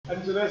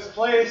into this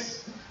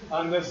place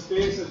and this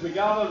space as we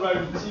gather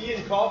around tea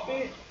and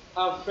coffee,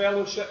 have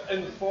fellowship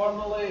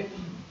informally,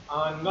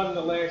 and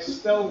nonetheless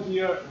still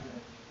here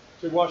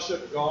to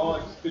worship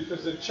God,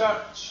 because the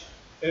church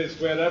is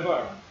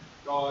wherever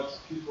God's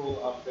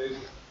people are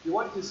present. If you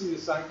want to see the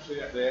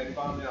sanctuary at the end,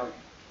 family, I'll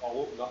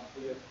open up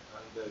for you, and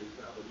you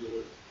can have a wee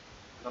look.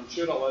 And I'm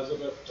sure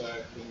Elizabeth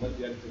can let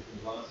you into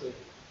the classes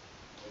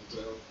as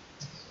well.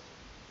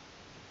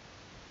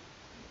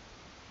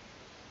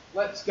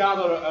 Let's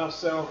gather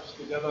ourselves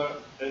together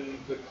in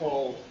the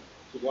call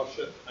to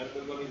worship. And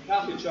when we're in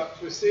Catholic Church,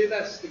 we say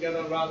this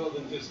together rather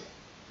than just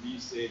me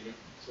saying it.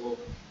 So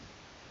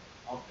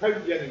I'll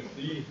count you in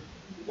 3.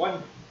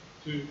 1,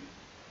 2,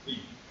 3.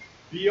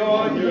 Be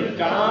on your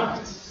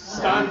guard,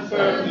 stand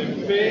firm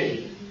in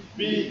faith,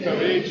 be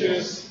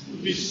courageous,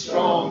 be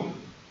strong,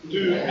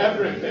 do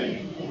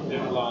everything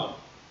in love.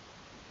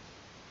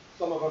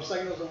 Some of our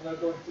singers are now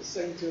going to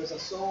sing to us a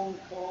song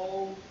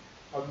called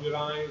Turn Your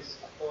Eyes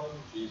Upon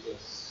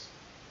Jesus.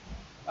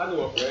 I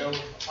know it well,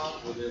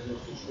 apart from the not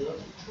so sure.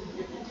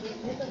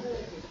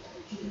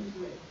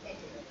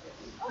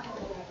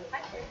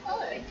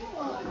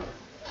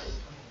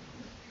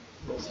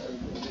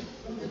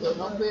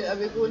 Are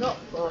we going up?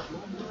 Or?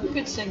 You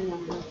could sing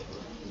them.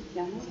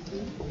 Yeah.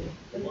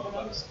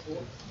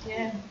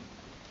 Yeah.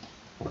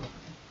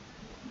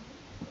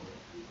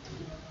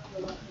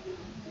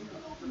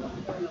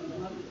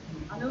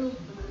 I know.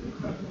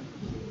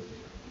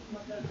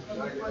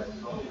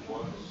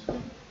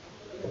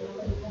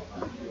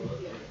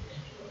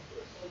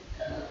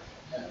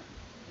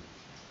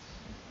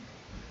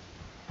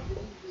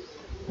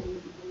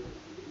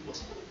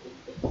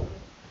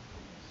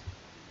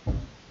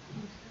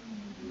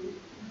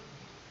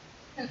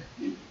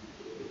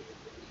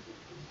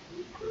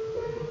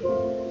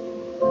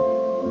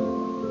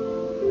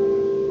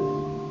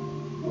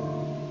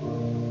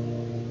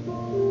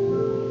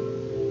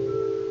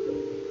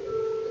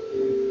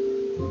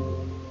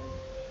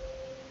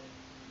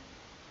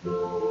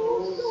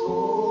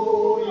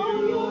 So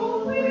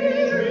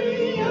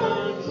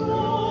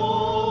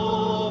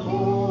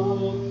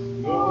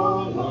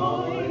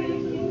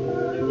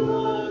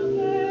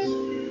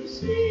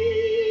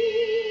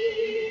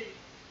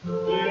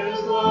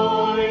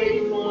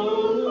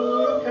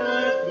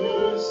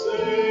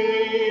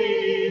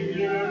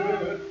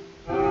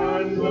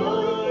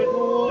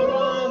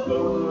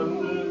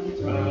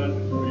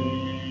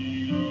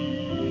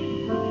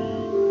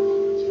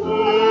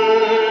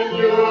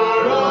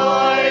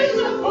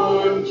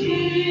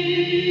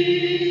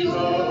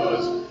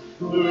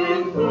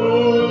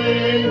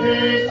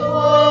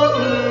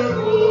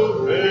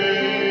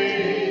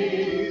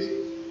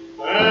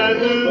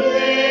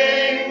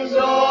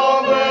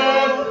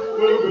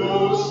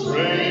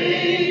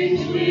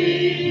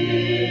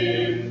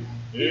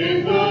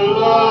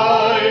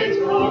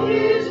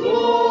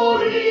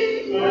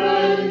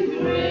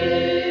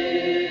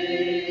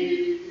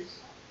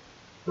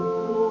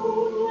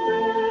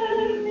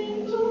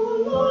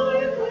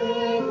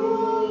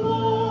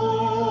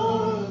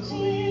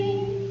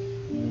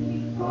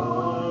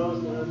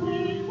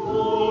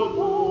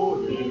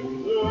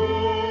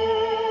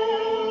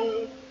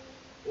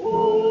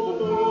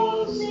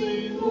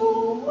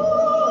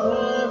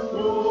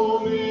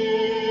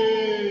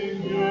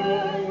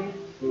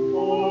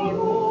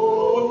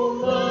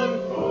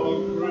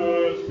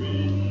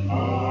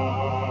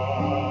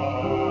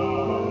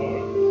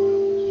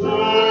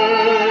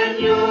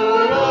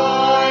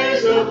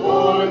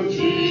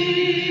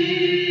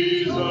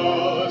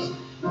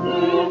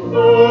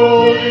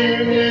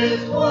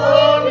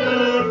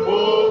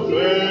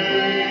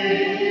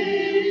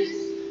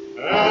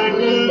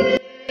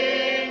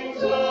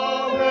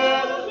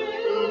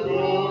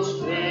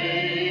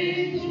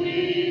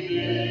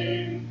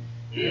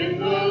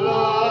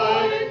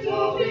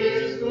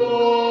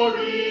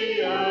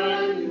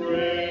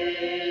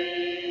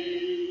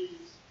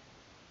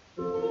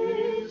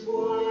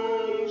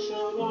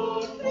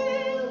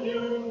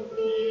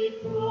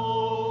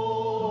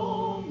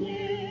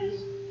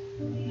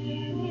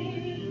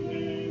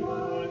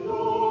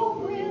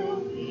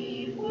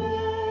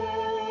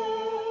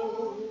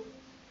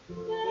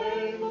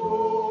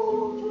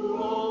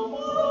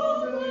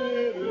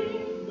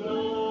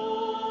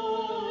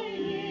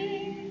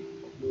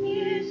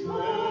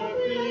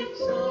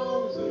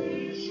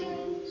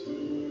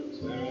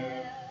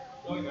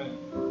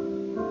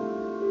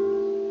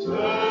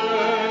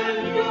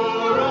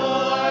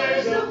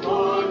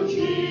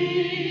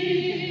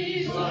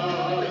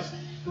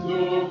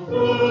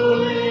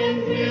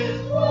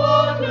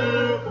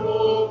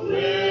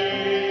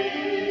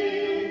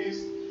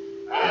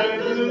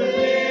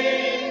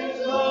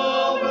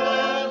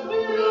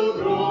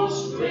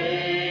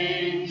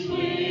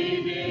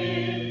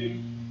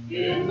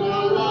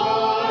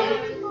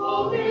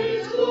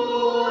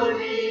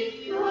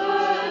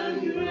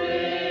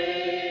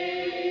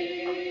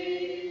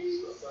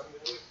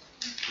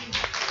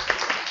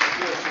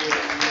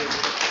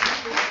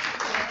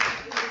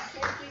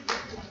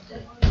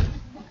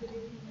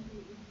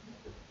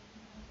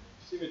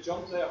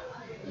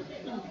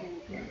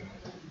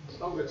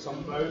Still got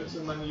some bounce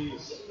in my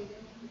knees.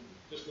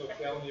 Just not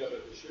telling you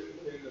about the shooting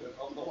pain that it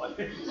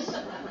underlies.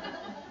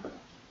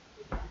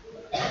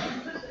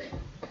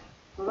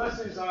 So this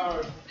is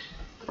our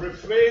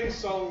refrain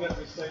song that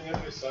we sing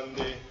every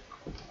Sunday.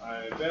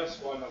 Verse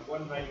 1 of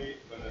 198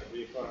 Minute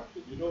Wafer.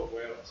 You know it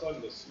well, it's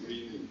on the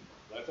screen.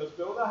 Let us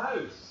build a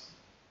house.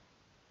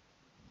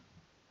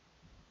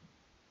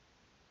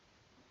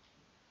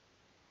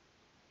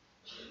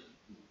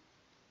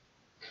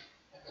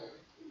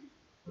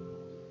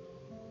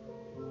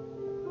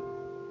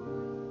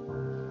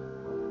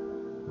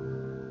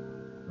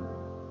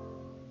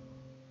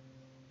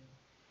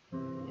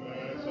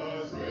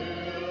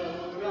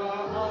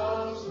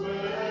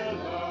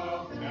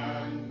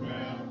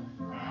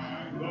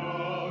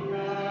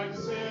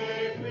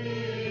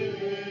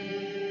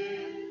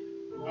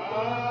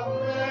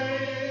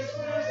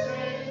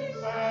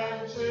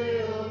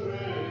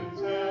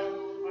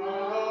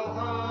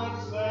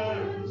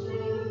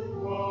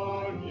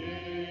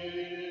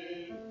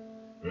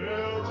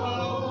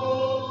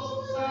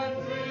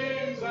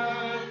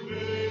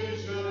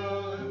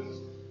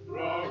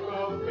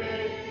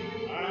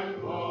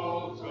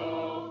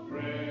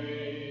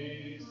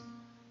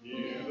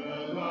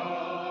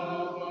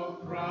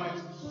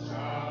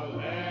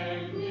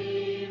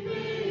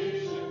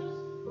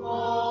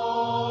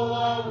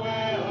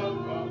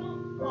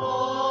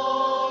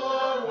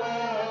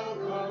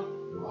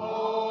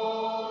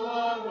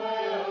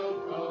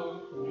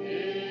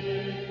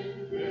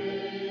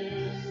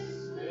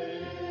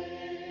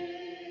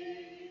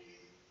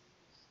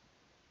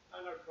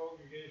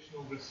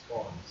 Congregational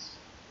Response.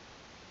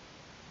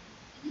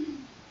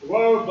 The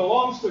world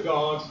belongs to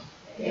God.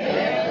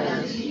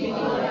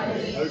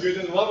 How good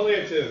and lovely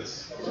it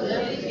is.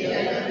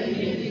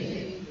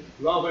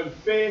 Love and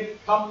faith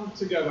come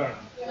together.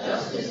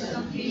 Justice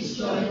and peace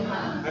join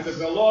hands. And if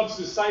the Lord's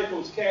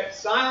disciples kept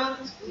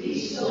silent,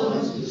 these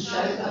stones will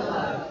shout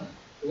aloud.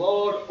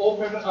 Lord,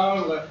 open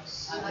our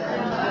lips. And our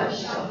mouth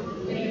shall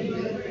proclaim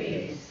your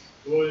praise.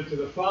 Glory to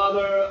the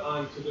Father,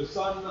 and to the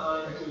Son,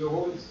 and to the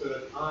Holy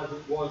Spirit, as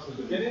it was in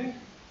the beginning,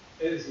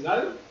 is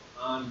now,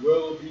 and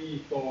will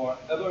be for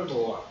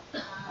evermore.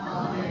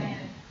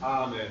 Amen.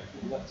 Amen.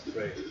 Let's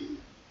pray.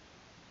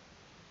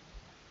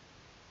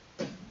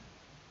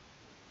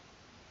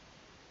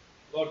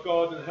 Lord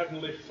God and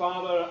Heavenly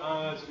Father,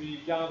 as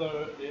we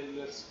gather in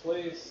this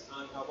place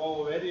and have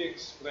already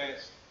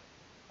expressed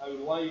how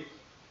life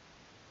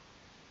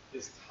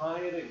is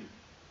tiring,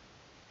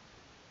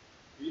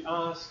 we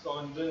ask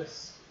on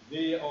this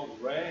day of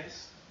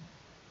rest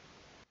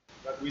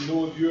that we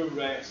know your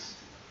rest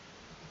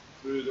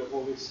through the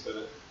Holy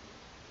Spirit.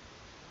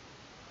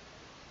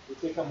 We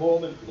take a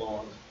moment,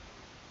 Lord,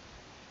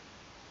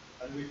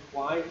 and we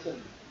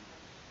quieten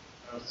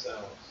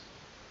ourselves,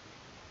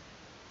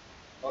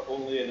 not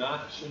only in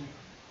action,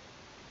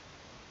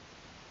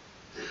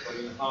 but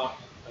in heart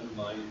and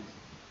mind.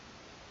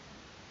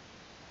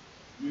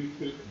 You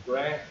put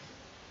breath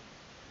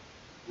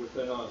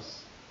within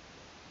us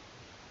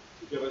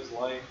to give us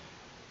life.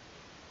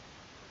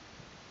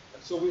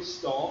 And so we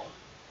stop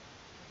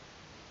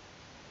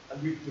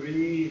and we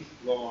breathe,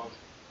 Lord,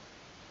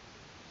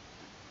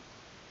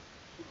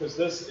 because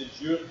this is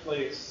your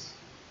place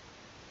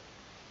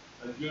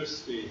and your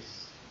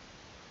space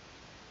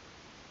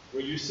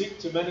where you seek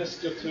to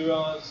minister to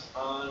us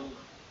and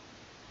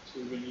to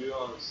renew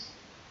us.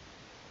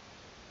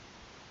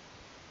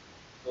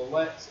 So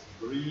let's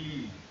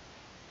breathe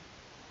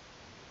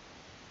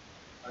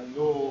and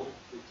know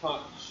the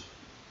touch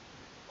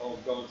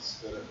of God's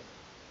Spirit.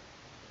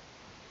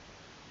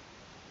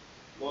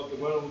 Lord, the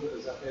world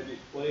is a heavy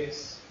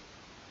place,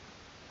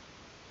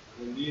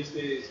 and in these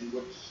days in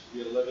which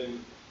we are living,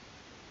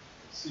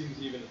 it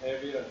seems even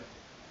heavier.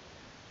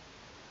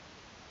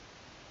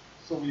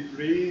 So we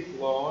breathe,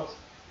 Lord,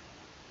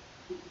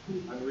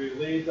 and we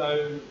lay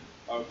down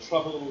our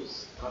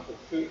troubles at the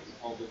foot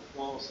of the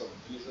cross of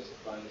Jesus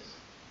Christ.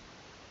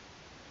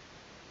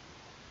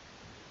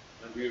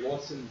 And we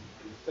listen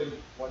and think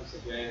once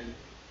again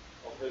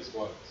of his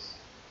words.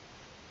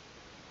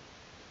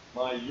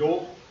 My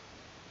yoke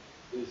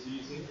is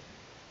easy,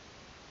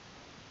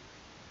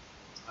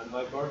 and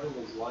my burden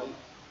is light.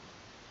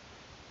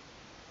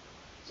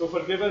 So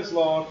forgive us,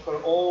 Lord, for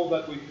all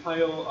that we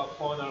pile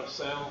upon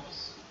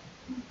ourselves,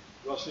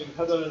 rushing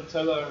hither and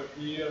thither,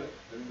 here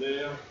and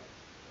there,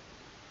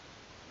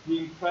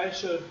 being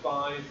pressured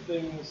by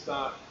things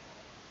that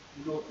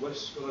you don't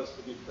wish for us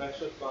to be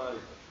pressured by.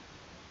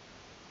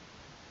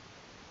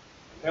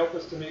 Help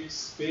us to make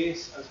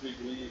space as we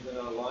breathe in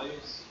our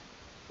lives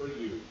for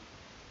you.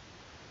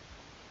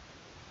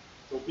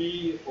 So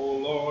be, O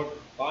Lord,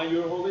 by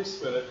your Holy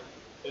Spirit,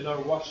 in our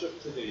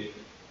worship today.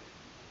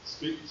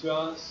 Speak to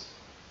us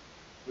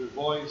through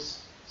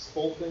voice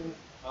spoken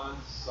and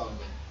sung.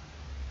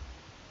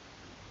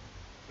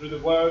 Through the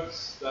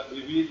words that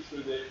we read,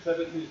 through the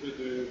activities we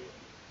do,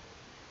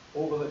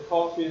 over the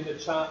coffee and the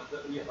chat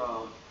that we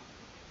have,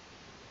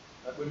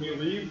 that when we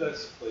leave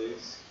this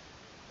place,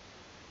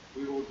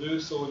 we will do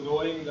so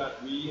knowing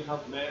that we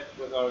have met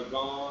with our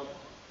God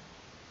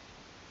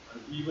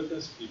and be with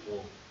his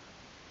people.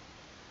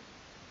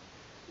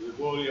 To the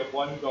glory of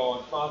one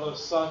God, Father,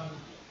 Son,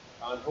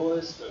 and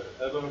Holy Spirit,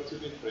 ever to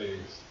be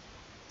praised.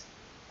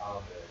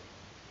 Amen.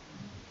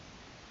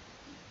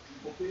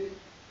 Okay,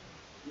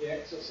 the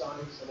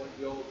exercise, I want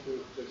you all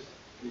to just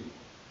read.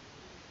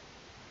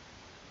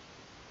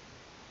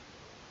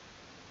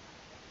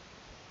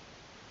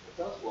 It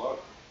does work.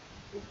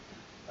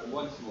 And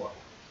once more.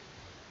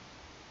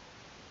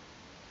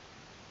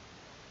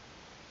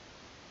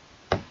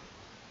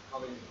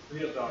 Having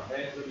cleared our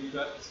heads a wee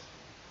bit,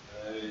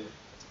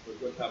 we're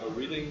going to have a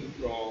reading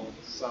from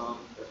Psalm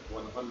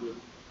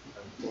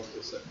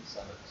 146.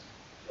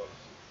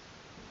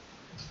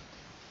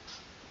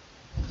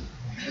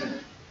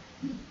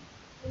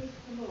 Praise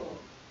the Lord.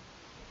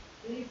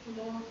 Praise the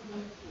Lord,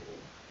 my soul.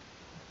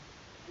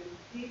 And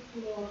praise the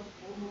Lord,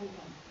 all my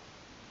life.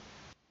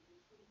 And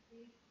sing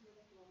praise to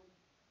the Lord,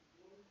 the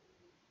Lord of the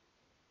Lord.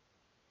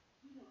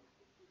 Do not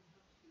put your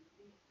trust in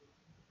places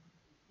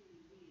until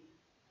you read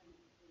and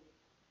pray.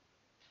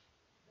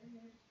 Then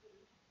their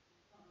spirit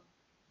will come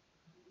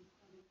and be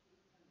coming to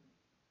the town.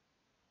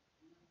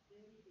 And that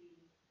very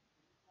day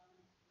the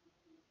plans will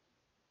cease.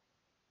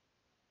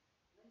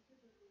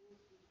 Blessed are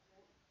those who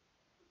walk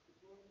with the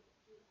God of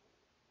Jacob,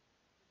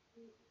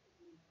 whose faith is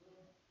in the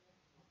Lord their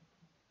God.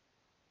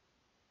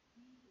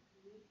 He is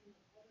the maker of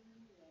heaven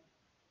and earth,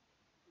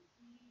 the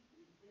sea and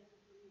the desert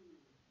and the moon.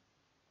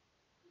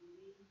 He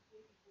remains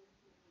faithful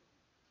forever.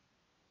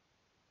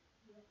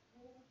 He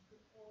upholds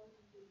the all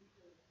of the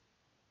earth,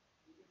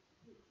 and gives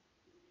fruit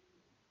to the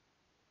kingdom.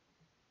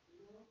 The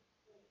Lord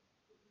spreads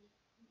goodness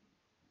peace.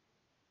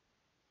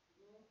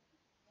 The Lord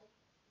is help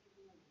to the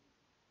blind.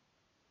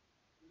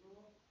 The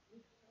Lord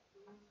lifts up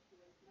those who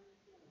are bowed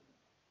down.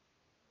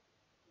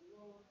 The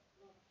Lord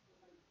loves the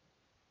righteous.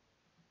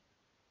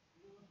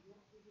 The Lord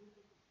watches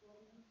over the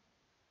foreigner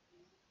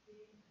and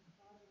sustains the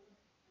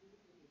fatherless and the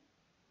widow.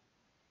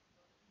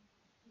 But he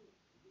pursues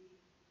the way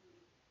of the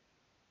wicked.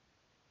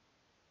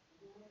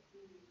 The Lord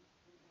reigns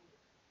forever.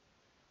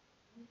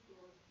 He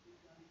God who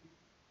guides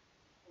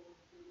all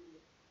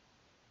generations.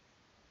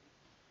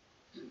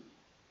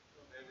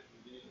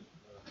 Indeed,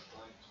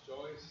 thanks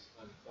Joyce,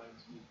 and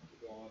thanks be to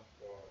God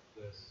for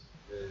this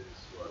his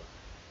word.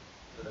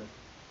 For those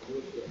who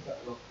are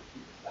sitting up to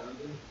keep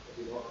standing, if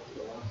you not after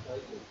the last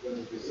night, we're going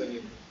to be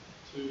singing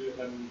two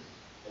hymns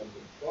on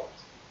the trot.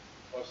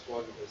 The first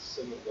one is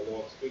Sing of the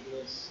Lord's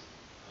Goodness,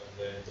 and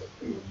then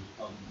Will You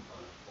Come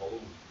and Follow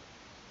Me.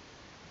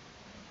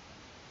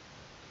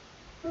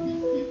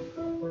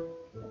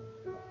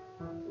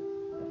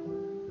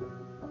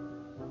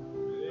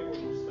 You're able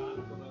to stand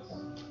for this.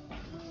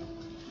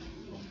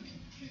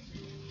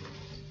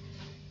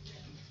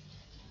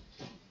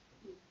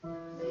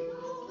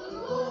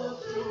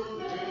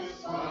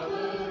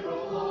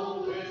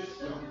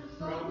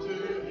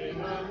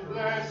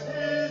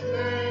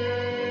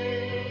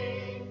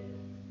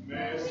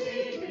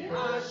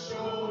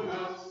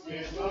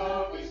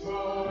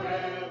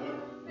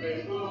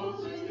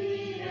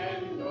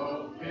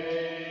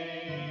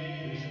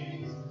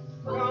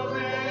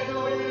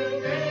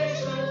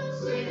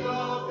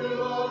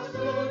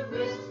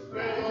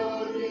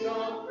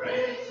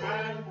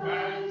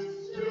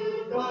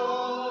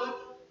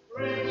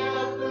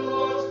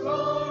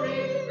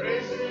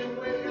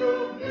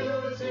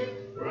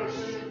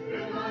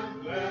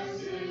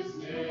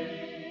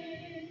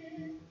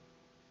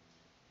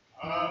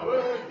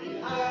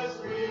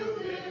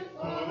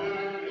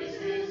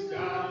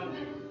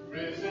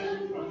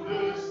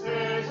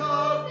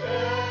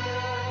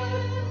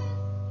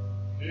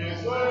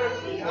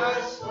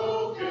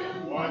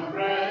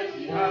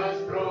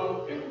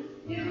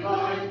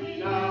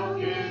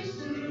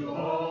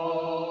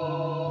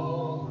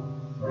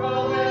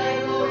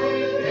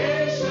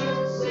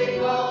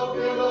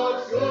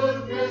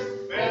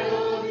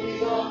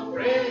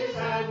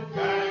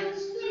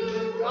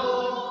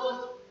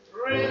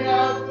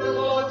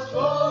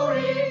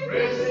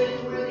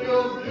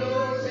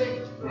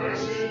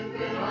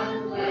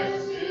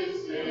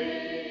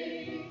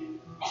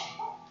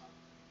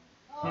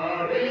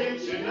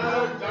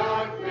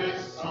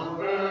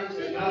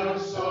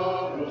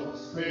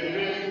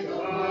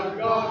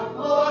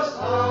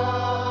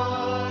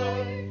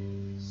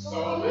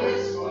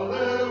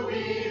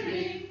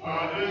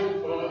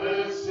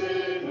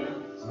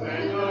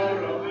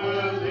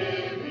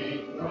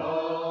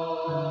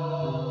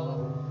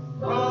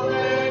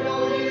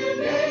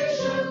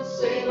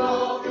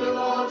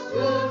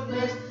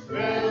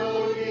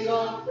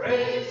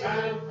 Praise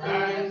and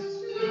thanks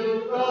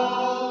to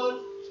God.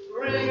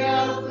 Ring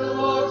out the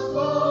Lord's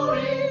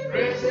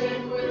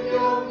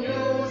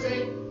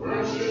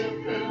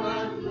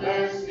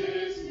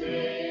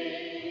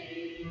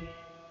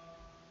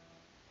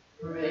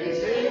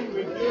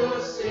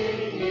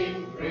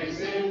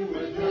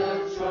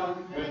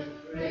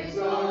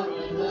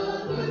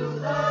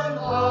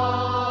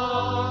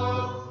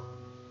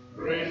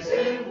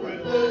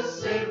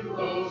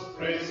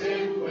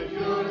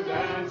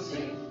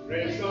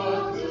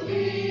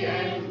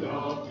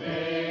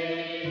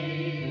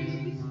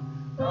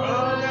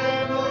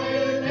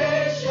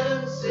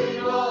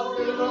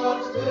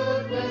God's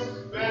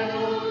goodness,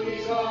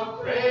 melodies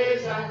of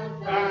praise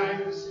and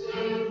thanks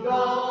to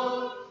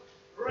God.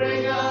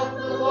 Bring out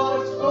the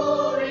Lord's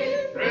glory,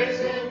 praise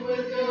Him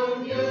with your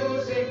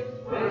music,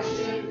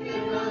 worship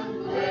Him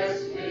and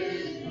bless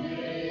His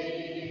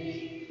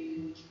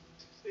name.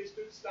 Stay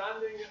stood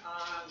standing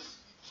as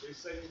we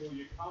sing Will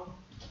You Come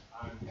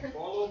and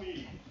Follow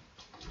Me.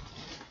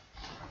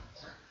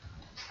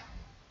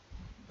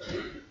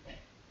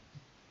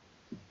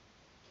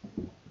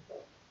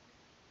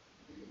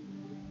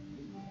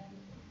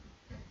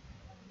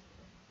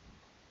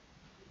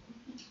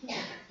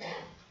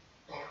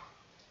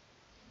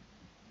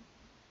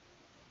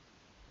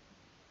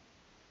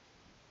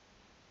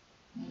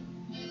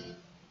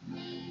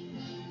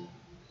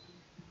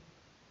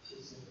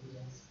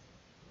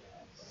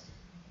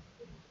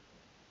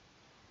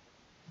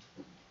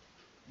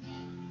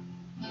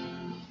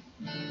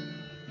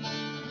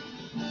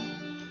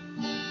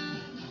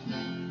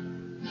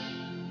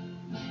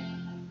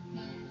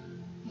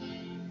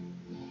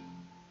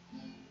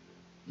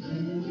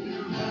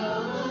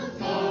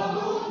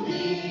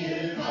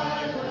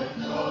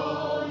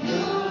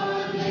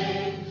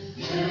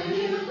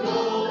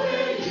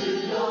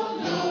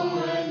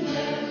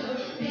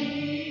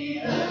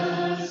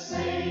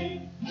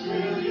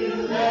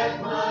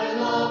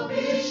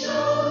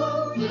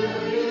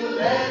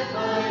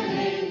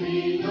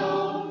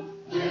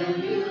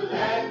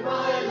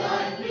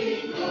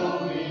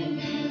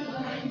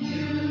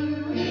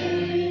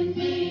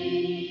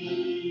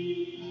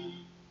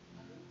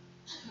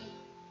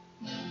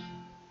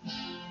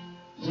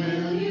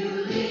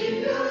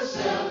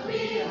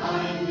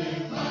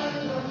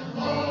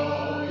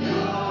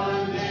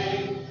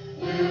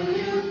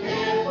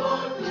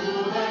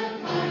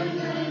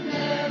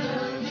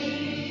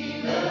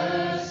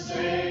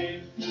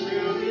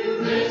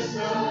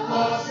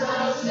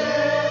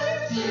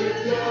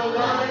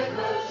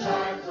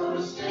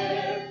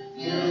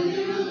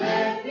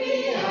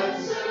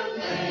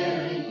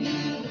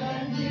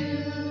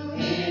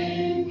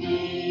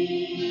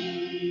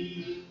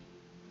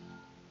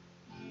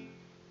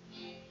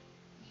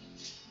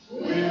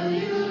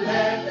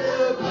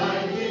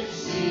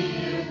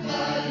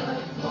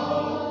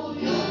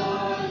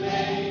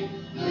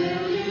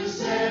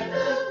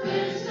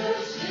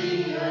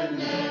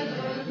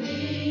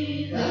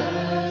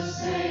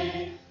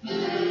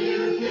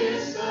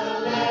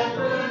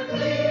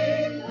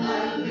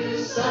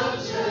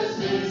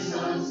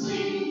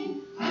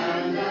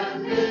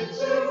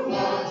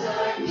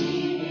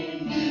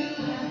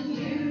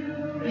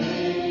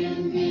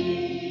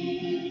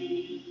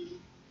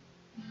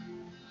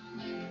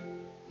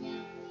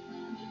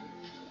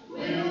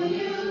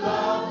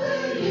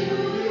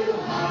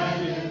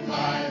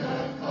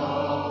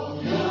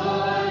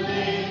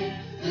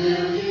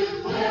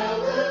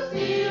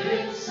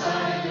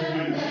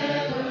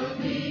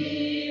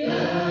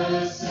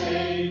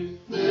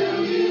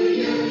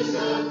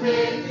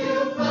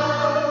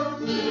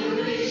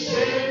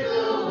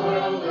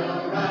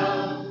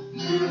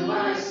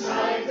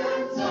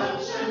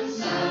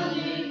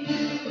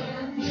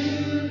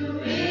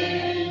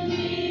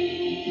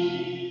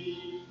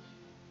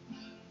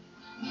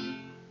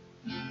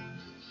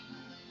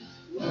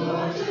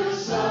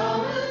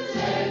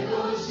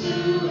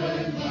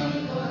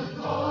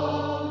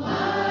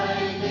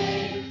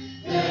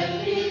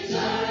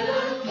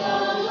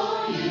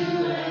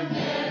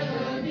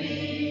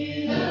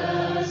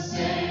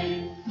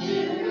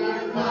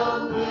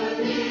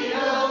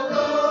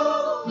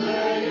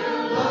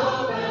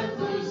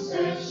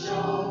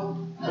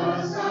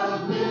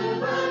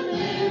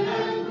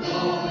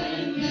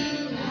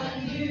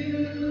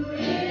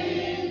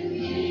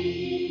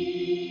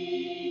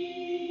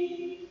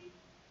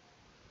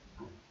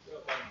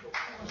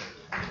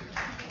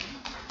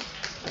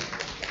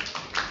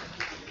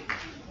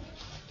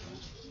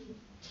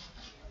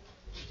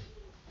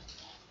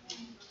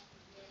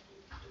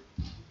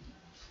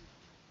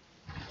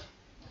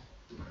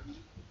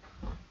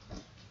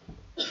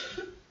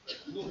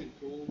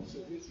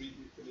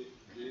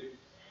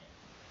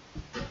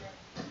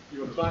 You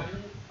were back.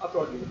 I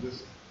thought you were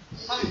just.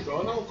 Hi,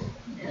 Donald.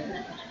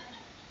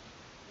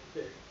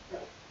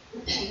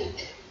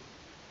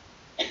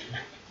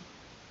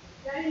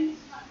 James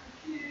chapter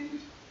 2,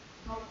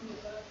 starting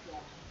at verse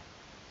 1.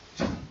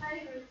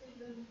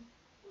 Favoritism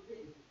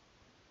forbidden.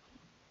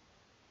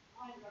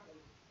 My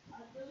brothers,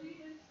 as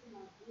believers in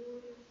our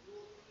glorious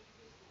Lord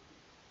Jesus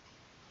Christ,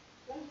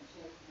 don't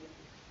show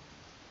favoritism.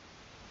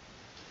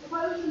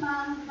 Suppose a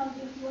man comes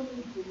into a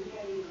meeting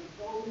wearing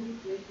a gold ring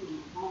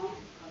and fine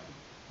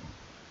clothes,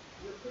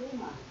 and a poor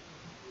man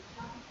who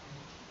shouts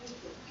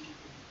also comes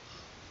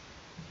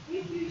in.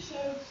 If you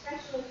show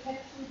special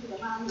attention to the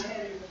man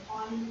wearing the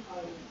fine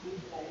clothes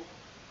and say,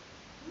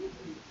 what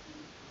do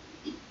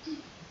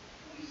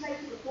you say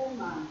to the poor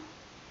man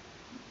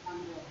and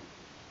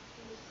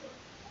who is sick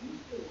and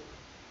poor?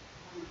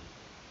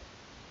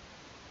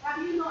 Have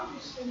you not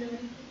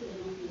discriminated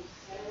among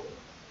yourselves?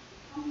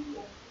 Come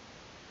together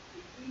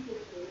and treat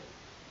your first.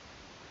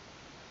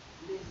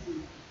 Listen,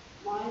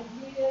 my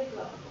dear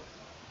brothers,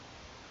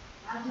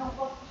 Has not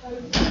God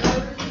chosen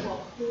those who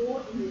are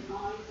poor in the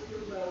eyes of the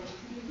world to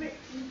be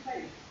rich in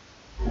faith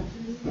and to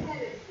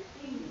inherit the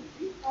kingdom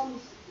He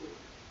promised to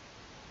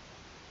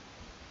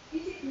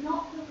give? Is it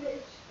not the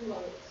rich who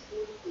are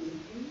exploiting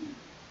you?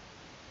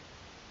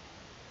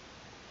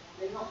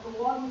 Are they not the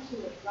ones who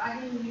are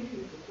dragging you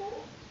into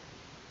court?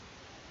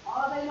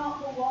 Are they not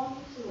the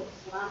ones who are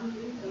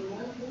slandering the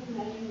noble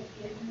name of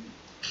Him?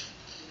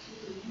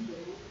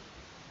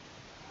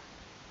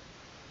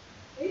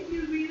 If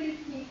you really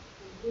keep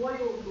the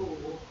royal law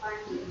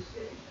found in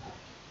Scripture,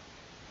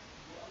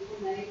 your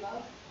neighbour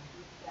and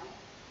yourself,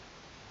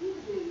 you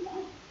will do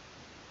right.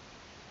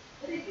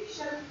 But if you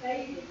show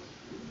favour to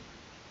you,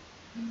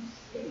 you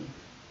sin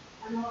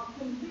and are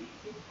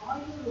convicted by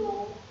the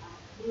law and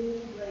all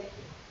break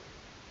it.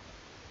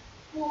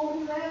 For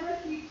whoever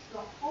keeps the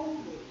whole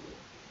law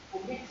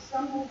and yet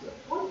stumbles at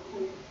one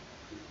point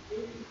is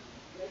guilty of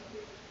breaking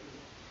it.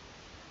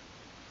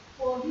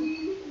 For he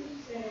who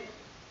said,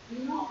 do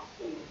not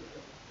steal,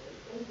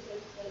 also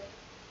said,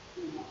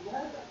 do not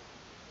murder.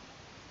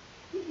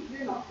 If you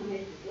do not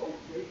commit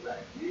adultery, but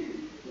do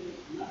commit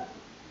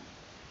murder,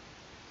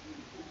 you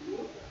can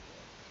murder.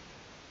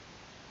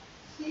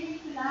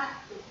 Seek and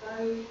act as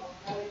though of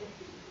those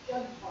who are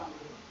judged by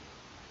law,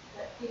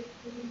 that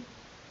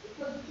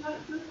because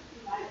judgment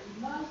without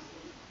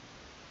mercy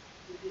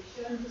will be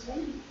shown to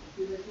anyone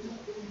who has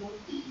not been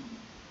mercy.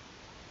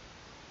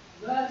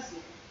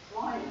 Mercy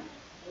triumphs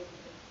over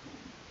judgment.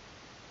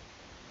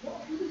 What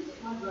good is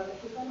it, my brother,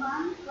 if a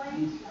man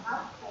claims to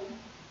have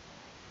faith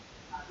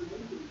as an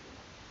infant?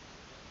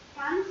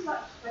 Can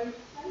such faith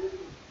save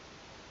him?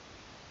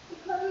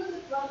 Suppose a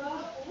brother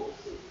or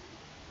sister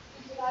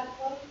is without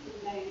faith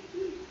in name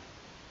too.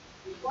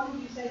 If one of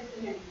you says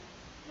to him,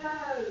 no,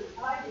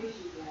 I wish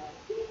you well,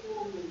 keep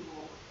warm and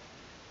hot,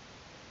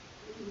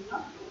 it is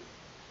nothing.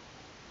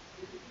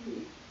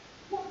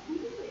 What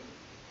good is it?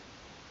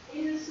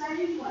 In the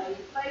same way,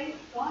 faith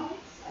by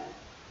itself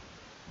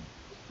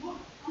is not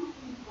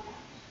accompanied by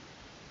action.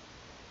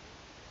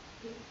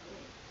 It's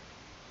faith.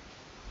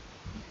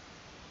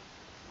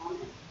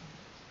 Amen.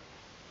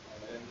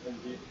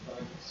 Indeed,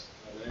 thanks.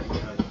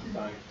 And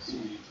thanks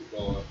be to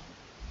God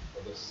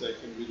for the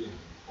second reading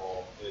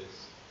of His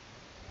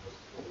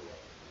Holy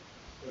Word.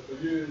 So for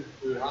you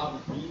who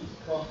haven't been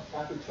to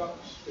Catholic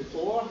Church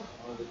before,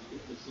 and it's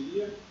good to see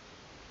you.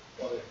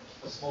 Sorry,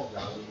 a small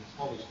gathering,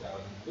 smallish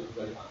gathering, look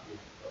very happy.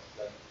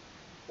 But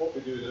what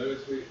we do now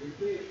is we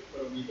pray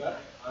for a wee bit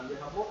and we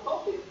have more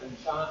coffee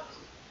and chat.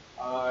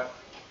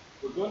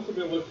 We're going to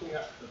be looking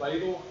at the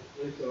Bible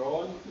later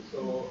on,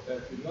 so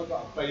if you've not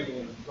got a Bible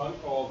in front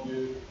of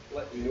you,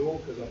 let me know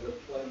because I've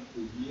got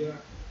plenty here.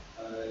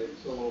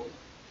 So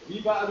a wee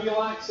bit of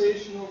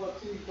relaxation over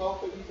tea,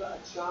 coffee, a wee bit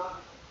of chat,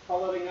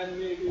 colouring in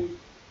maybe,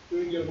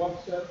 doing your word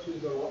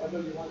searches or whatever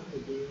you want to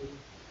do.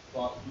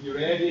 But be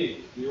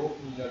ready, be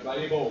opening your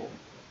Bible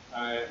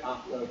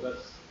after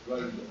this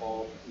round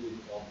of tea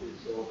and coffee.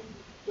 So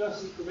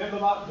just remember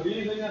that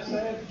breathing I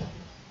said,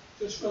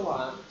 just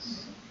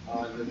relax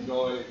and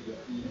enjoy your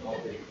tea and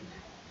coffee.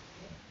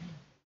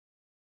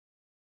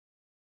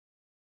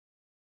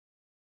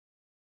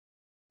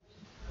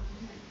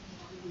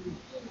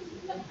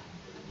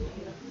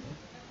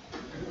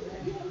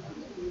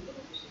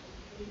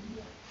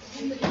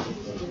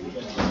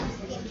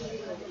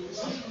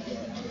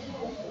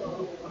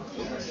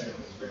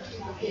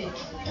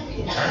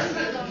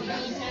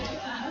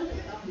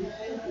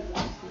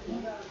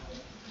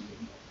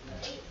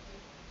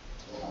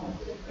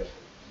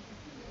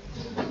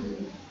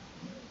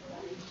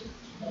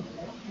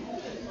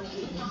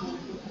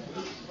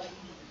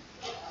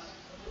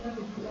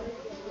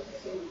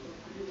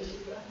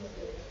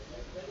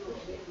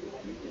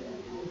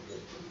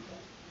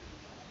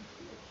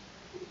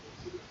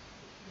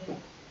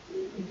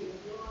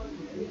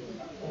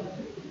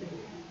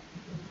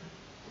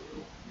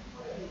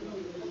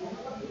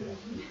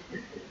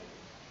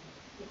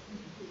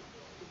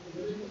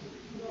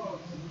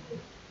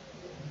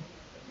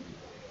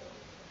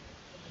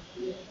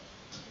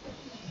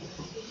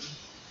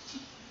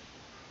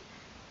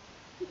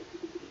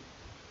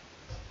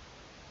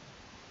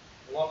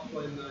 Love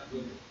playing that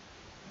game.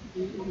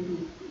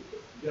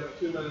 You have a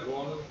 2-minute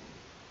warning,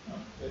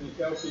 and you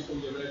tell people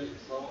you're ready to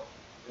start,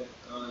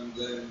 and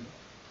then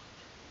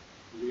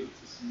you wait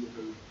to see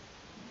how it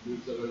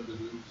moves around the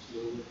room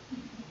slowly.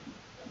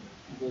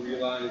 People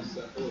realise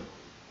that, oh,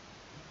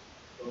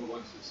 someone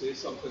wants to say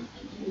something.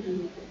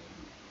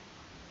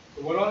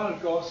 So we're on our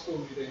Gospel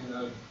reading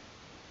now,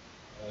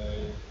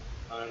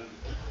 and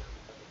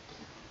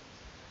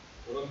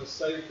we're on the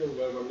cycle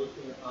where we're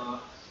looking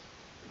at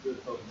the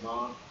book of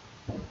Mark.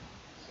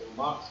 So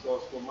Mark's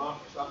Gospel, Mark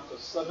chapter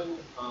 7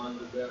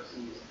 and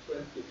verses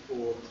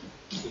 24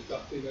 to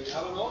 13. Now you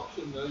have an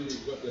option now,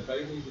 you've got your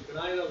Bibles, you can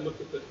either look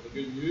at the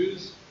Good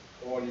News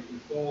or you can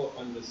follow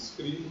on the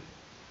screen.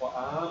 But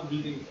I am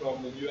reading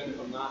from the New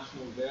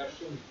International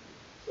Version.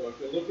 So if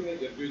you're looking at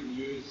your Good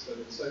News, then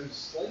it sounds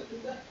slightly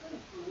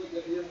different from what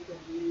your ear can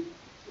read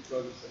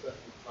because it's a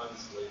different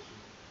translation.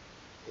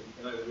 So you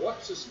can either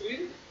watch the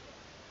screen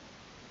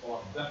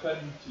or dip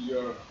into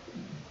your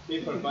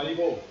paper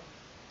Bible.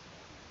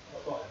 I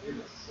thought I gave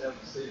myself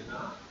saying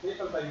that.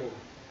 Paper Bible.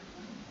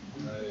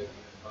 Right,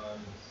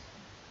 and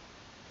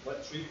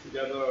let's read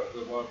together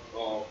the word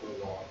of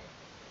the Lord.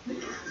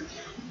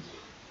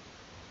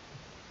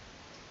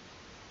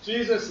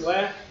 Jesus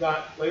left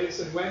that place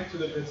and went to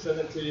the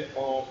vicinity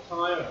of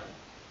Tyre.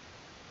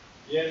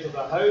 He entered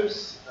the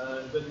house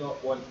and did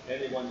not want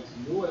anyone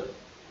to know it,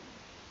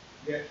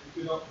 yet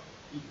he could not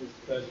keep his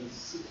presence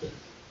secret.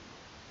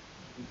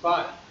 In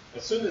fact,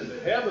 as soon as they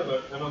heard of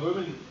it, and a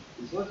woman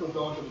whose little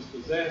daughter was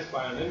possessed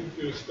by an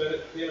impure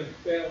spirit came and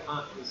fell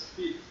at his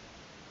feet.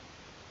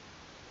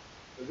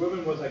 The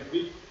woman was a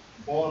Greek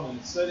born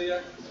in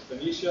Syria,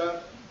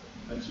 Phoenicia,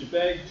 and she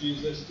begged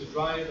Jesus to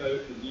drive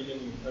out the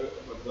demon out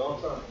of her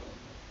daughter.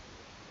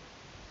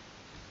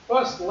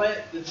 First,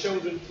 let the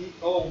children eat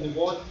all they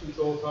want, he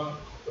told her,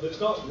 but it's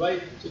not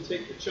right to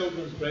take the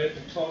children's bread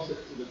and toss it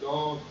to the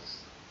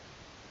dogs.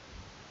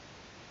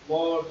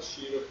 Lord,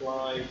 she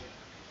replied,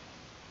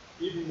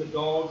 even the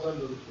dogs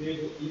under the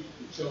table eat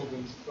the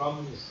children's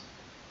crumbs.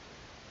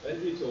 Then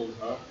he told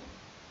her,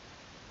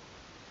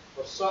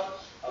 for such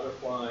a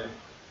reply,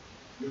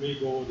 you may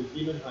go, the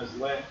demon has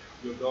left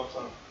your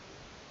daughter.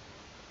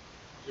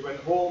 She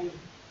went home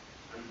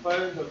and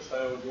found her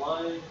child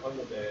lying on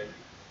the bed,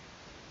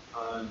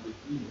 and the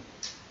demon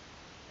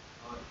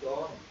had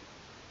gone.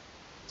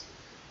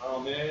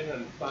 Amen,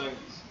 and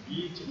thanks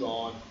be to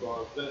God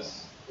for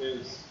this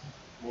his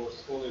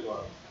most holy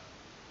word.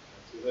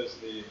 And to his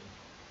name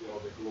be all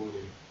the glory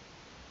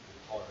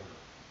and honor.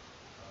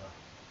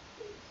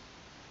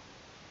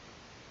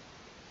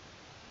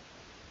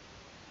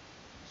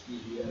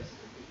 Yes.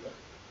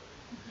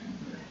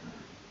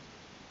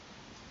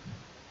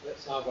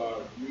 Let's have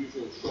our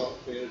usual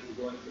short prayers to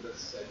go into this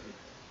segment.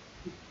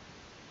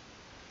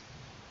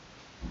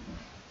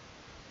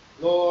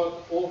 Lord,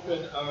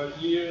 open our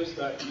ears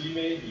that we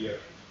may hear.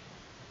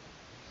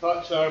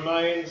 Touch our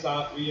minds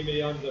that we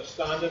may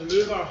understand, and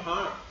move our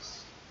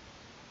hearts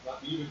that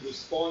we would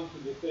respond to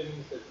the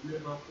things that you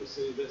have to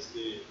say this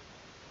day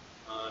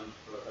and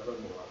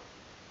forevermore.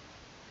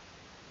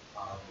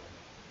 Amen.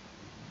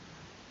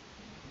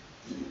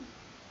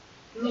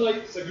 Who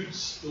likes a good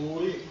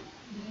story?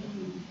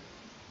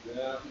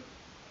 Yeah.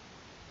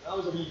 When I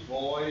was a wee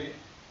boy,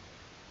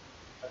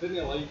 I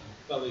didn't like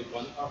Billy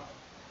Bunter.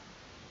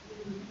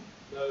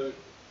 Now,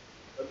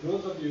 for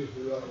those of you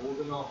who are old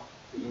enough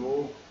to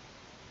know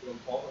who I'm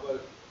talking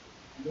about,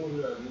 you know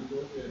who I mean,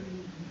 don't you?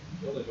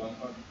 Billy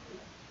Bunter.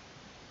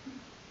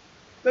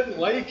 Didn't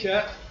like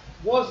it.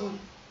 Wasn't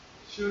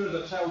sure as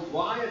a child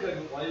why I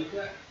didn't like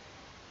it.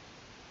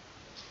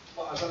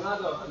 But as an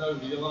adult, I now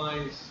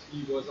realise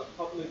he was a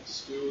public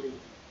school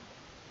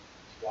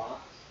twat.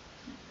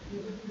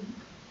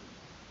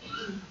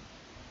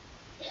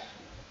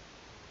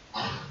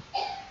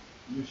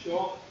 You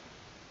shocked?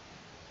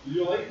 Do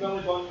you like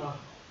Billy Bunter?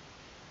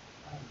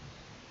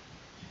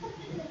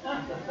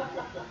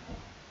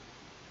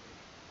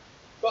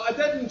 But I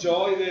did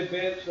enjoy the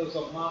adventures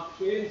of Mark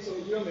Twain, so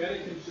you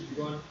Americans should be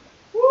going,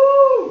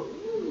 woo!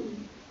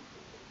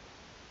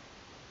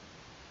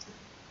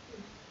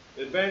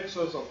 The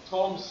Adventures of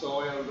Tom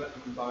Sawyer,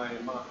 written by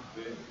Mark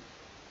Twain.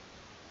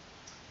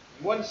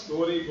 And one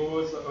story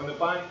goes that on the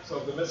banks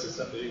of the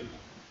Mississippi,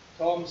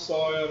 Tom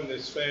Sawyer and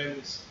his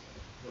friends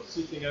were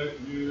seeking out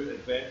new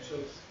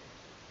adventures.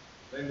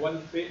 Then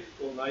one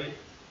fateful night,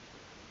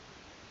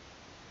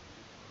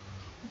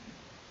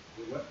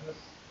 they witnessed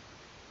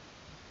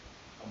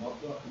a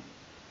murder.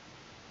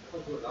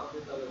 Never got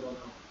that bit other one.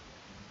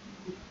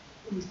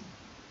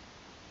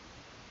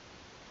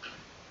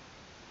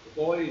 The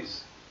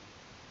boys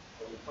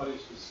were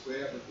encouraged to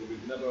swear that they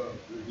would never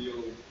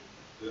reveal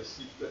their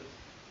secret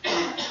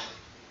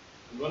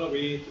and run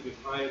away to the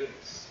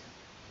pirates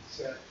and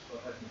search for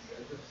hidden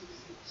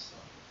treasures.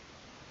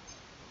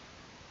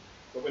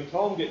 But when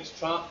Tom gets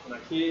trapped in a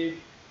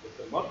cave with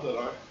the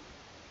murderer,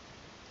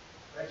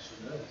 the question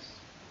is,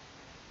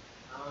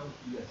 can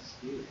he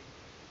escape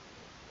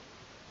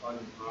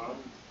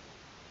unharmed?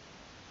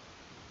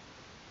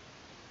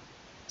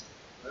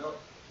 Well,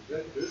 it's a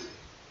good book.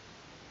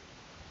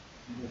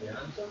 You know the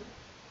answer.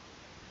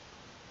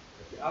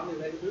 If you haven't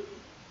read the book,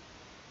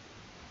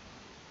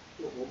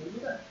 go home and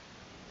read it.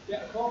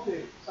 Get a copy.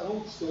 It's an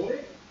old story,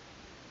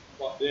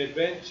 but the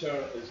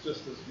adventure is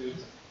just as good.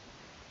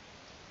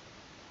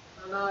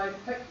 And I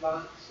picked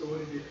that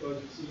story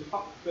because, you see,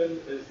 Huck Finn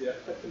is the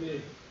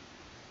epitome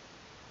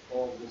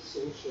of the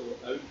social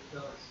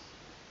outcast.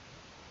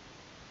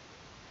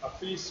 A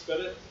free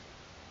spirit,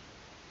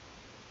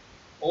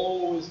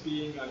 always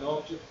being an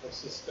object of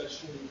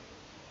suspicion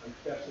and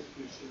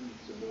persecution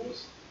to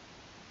most.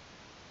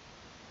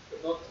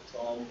 But not to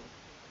Tom.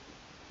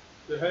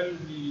 To him,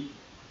 he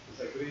is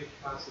a great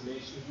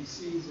fascination. He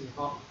sees in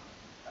Huck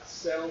a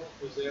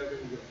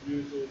self-preserving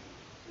refusal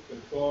to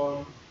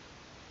conform,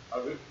 a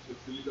route to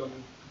freedom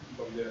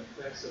from the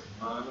oppressive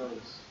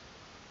manners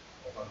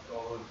of a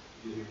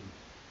God-fearing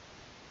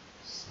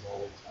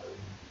small town.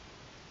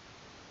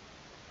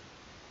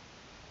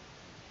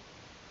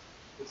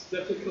 It's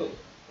difficult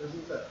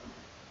isn't it?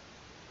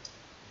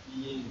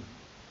 Being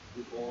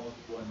the odd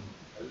one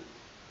out.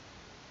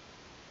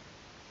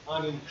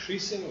 And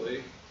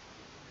increasingly,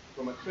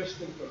 from a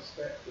Christian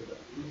perspective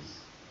at least,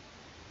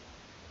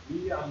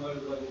 we are now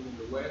living in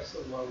the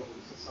Western world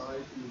in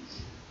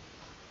societies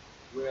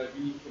where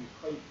we can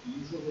quite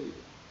easily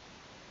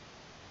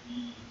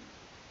be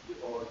the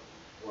odd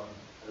one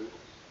out.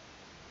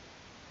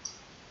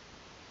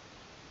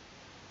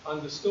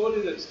 And the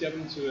story that's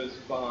given to us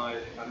by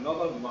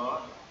another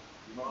Mark,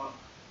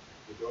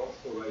 the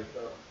Gospel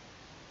writer,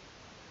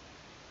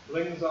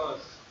 brings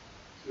us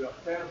to a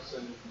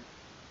person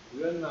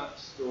who in that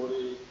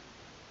story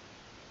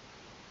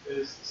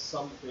is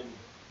something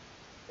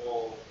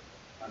of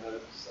an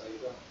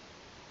outsider.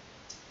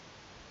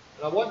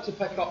 And I want to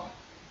pick up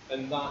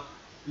in that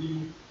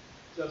theme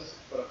just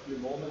for a few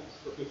moments.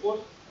 But before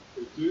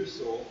we do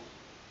so,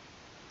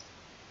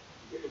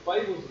 get your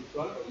Bibles in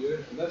front of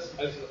you, and this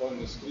isn't on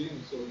the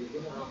screen, so you're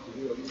going to have to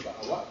do a wee bit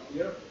of work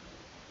here.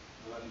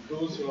 And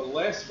those who are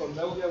less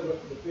familiar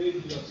with the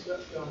pages of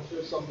Scripture, I'm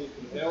sure somebody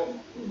can help.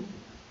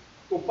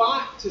 Go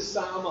back to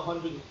Psalm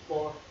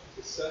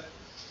 146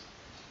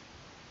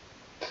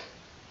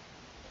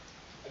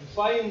 and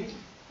find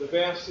the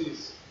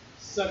verses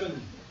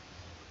 7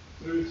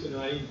 through to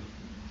 9.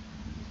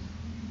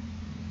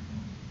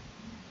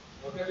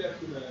 I'll give you a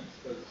few minutes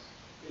because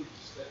pages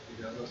stick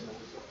together.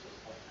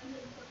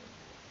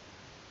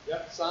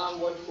 Yep,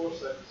 Psalm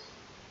 146.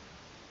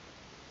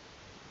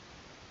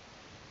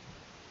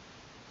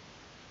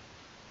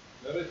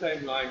 Every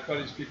time I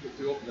encourage people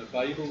to open their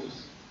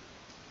Bibles,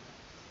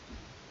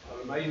 I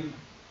remind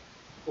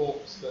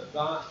folks that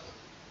that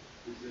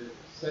is the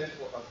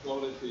central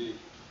authority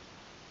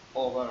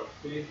of our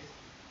faith.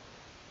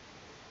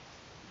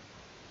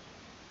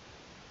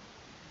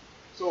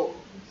 So,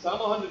 Psalm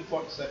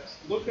 146,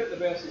 look at the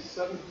verses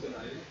 7 to 9.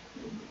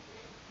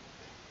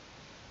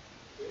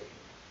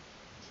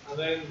 And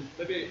then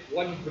maybe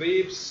one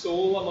brave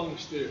soul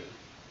amongst you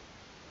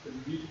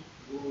can read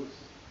those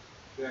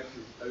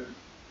verses out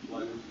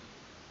loud.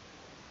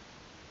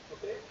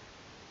 Okay?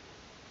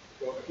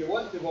 So if you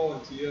want to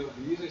volunteer,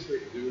 the easiest way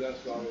to do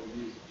this rather than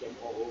me to jump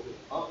all over.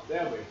 Oh,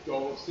 there we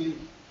go. See.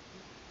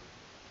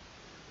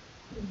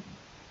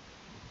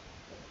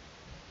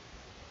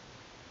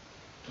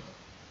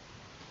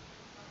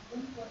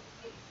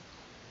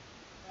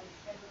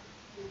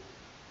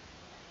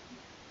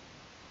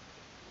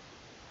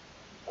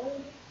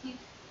 Always keeps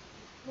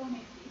his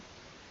promises,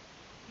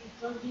 his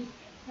judges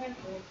in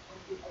favor of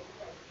the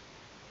oppressed,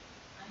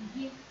 and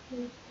gives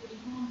food to the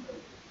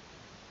hungry.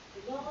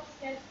 The Lord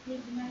sets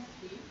prisoners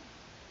free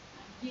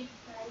and gives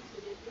sight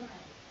to the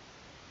blind.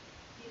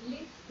 He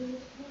lifts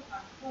those who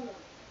are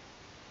fallen.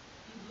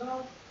 He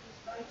loves his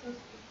righteous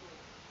people.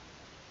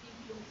 He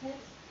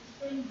protects the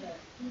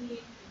strangers who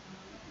live in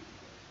our land.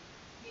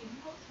 He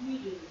helps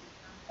widows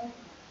and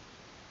orphans,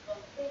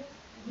 but takes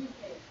the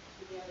wicked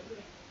to their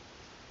ruin.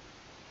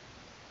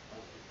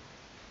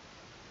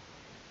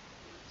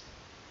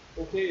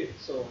 Okay,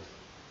 so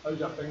how's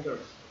your fingers?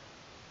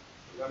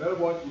 I now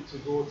want you to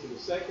go to the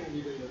second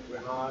reading that we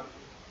had,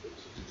 which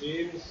is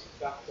James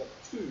chapter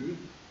 2.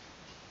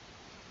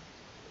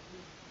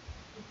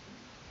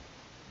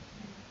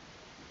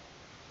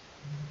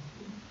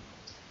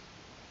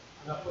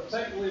 And I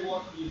particularly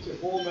want you to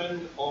home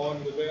in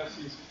on the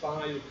verses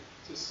 5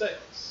 to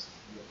 6.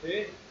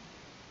 Okay?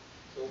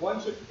 So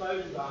once you've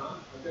found that,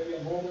 I'll give you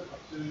a moment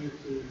or two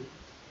to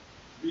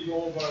read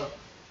over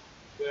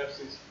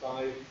verses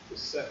 5 to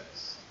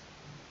 6.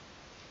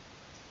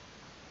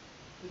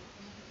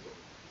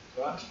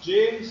 So that's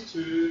James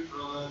 2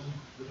 and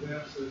the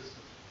verses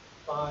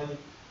 5 to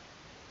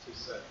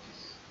 6.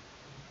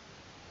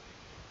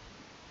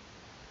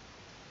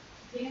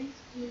 James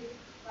 2,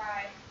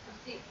 5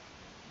 to 6.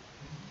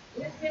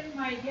 Listen,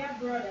 my dear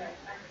brothers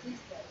and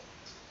sisters.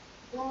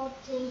 God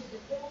chose the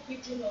poor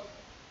people of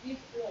this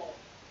world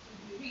to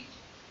be rich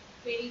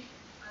in faith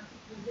and to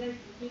possess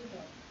the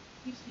kingdom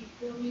which he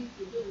promised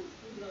to those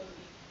who love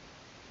him.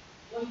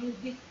 But you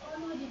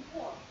dishonor the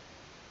poor,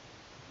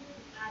 who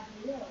are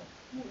the ones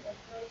who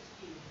oppress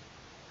you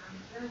and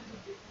drag you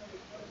before the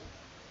court.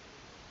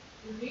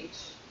 The rich,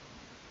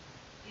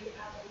 they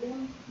are the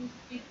ones who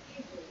speak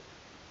evil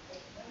of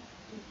that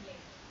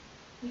goodness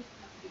which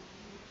has been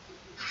given to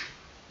you.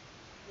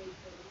 Praise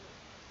the Lord.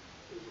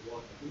 Praise the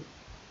Lord.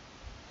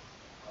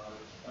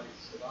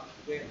 Thanks for that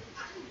again.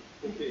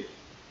 Okay.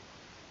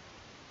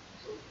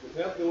 So we've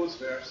heard those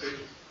verses,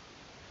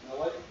 and I'd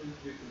like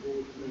you to go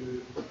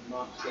to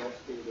Mark's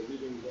Gospel, the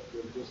reading that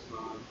we've just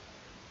had.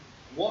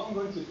 And what I'm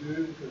going to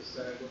do, because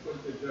we're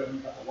going to do a wee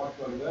bit of work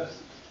on this,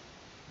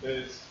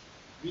 is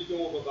read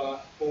over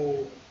that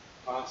whole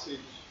passage.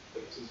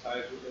 It's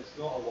entitled, it's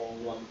not a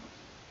long one.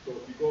 So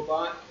if you go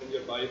back in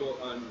your Bible,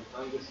 and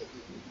Angus, if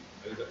you can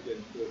find it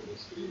again, put it on the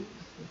screen.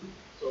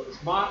 So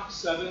it's Mark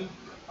 7,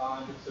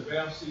 and it's the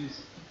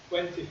verses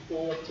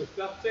 24 to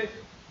 30.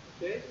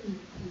 Okay?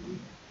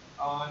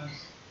 And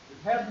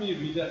you've heard me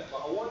read it,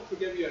 but I want to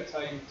give you a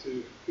time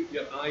to put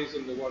your eyes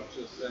on the words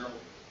yourself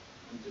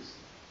and just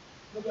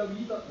maybe a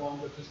wee bit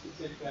longer just to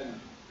take in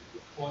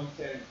the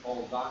content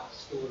of that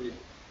story.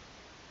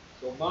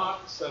 So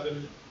Mark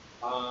 7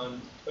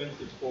 and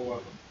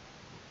 24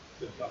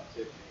 to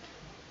 30.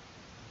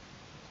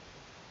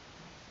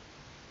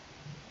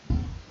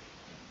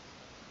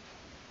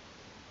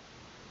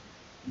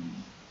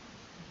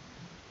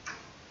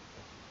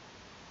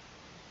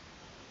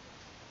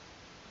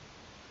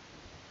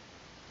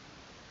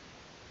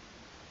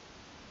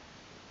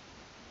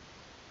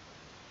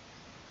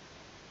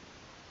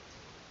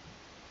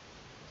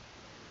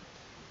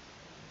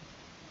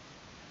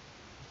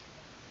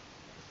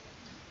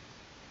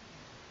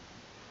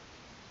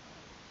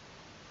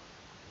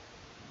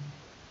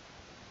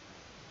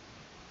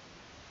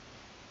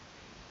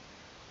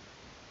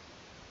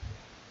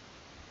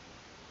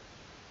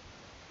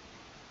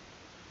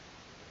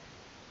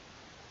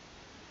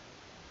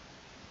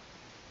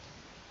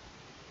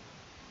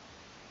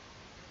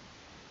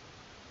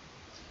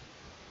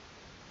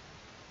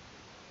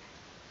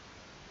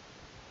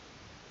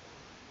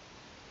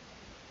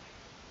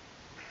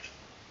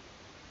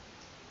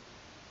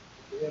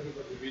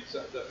 Everybody reads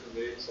at different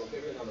rates, so I'll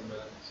give you another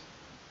minute.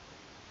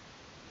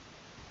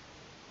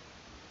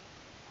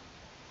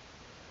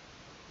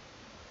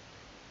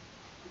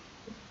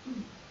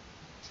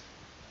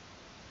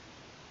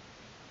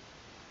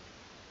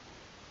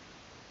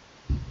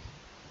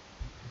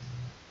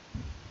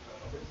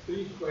 I've got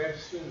three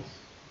questions.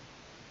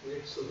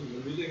 Okay, so when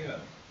you're reading it,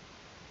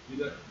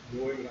 read it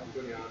knowing that I'm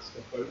going to ask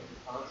about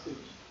the passage.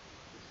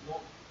 It's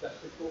not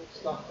difficult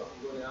stuff that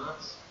I'm going to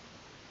ask,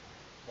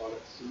 but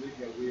it's to make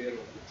you aware of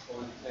the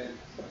content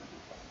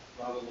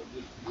rather than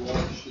just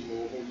washing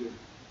over you.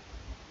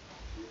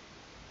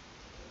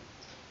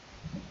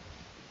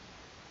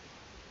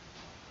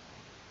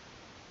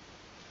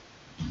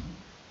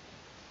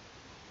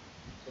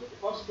 So the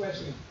first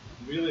question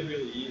is really,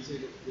 really easy.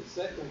 The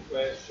second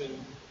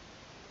question,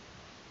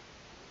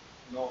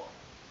 not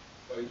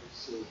quite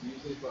so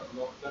easy, but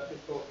not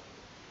difficult.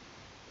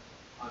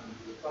 And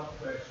the third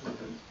question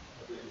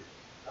is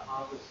the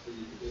hardest for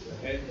you to get your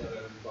head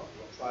around, but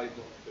we'll try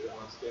not to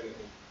ask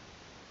anything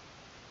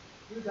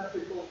too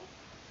difficult,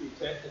 too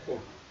technical.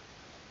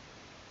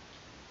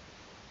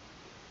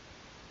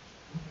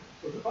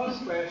 So the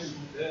first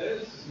question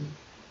is,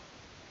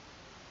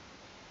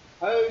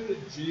 how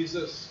did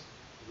Jesus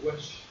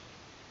wish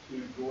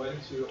to go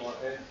into or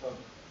enter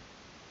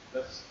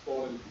this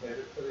foreign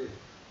territory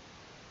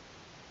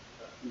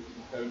that he was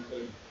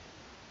encountering?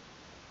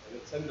 And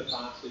it's in the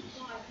passage.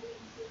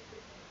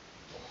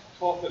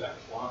 Top of that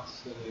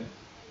class,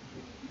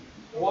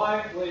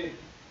 quietly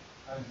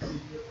and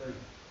secretly.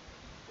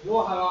 You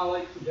know how I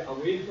like to get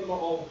away from it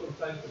all from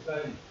time to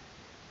time?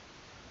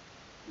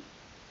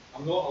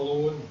 I'm not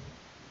alone.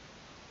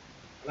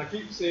 And I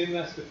keep saying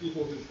this to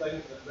people who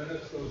think that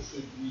ministers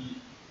should be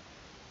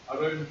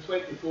around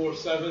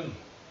 24/7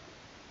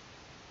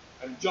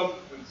 and jump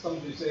when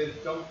somebody says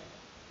jump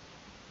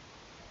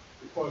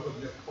because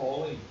of your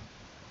calling.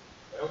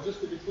 Well, just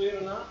to be clear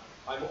on that,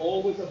 I'm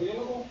always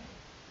available,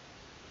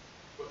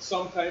 but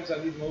sometimes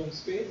I need my own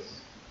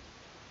space.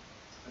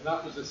 And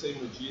that was the same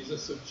with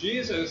Jesus. So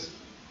Jesus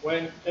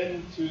went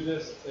into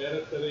this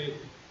territory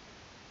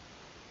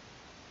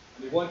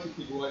and he wanted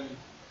to go in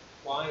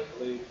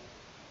quietly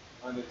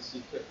and in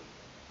secret.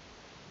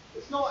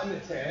 It's not in the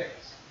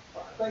text,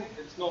 but I think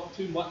it's not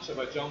too much of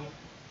a jump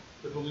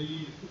to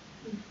believe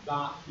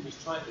that he was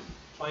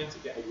trying to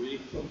get away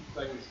from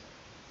things,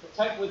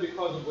 particularly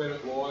because of where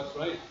it was,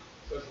 right?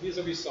 So here's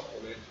a wee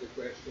supplementary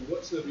question.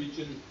 What's the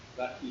region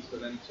that he's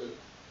gone into?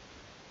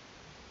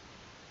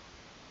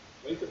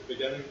 Right at the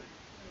beginning.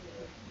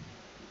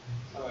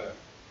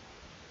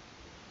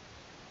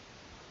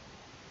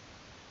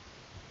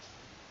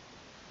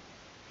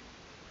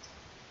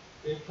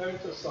 He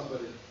encounters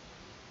somebody,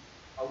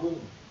 a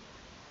woman.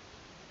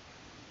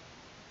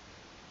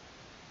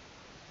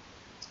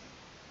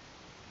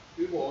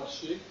 Who was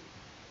she?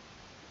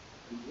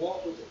 And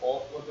what was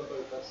awkward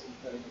about this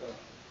encounter?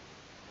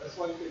 This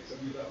one takes a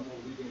wee bit more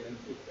reading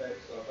into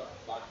text or a bit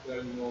of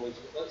background knowledge,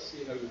 but let's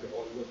see how we get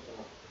on with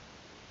that.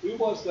 Who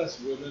was this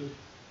woman?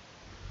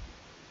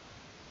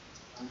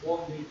 And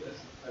what made this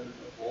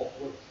encounter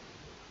awkward?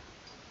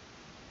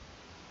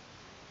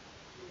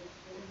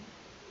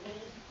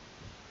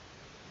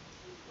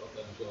 Not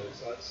them,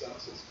 Joyce.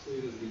 That's as clear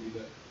as we read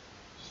it.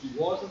 She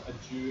wasn't a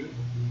Jew,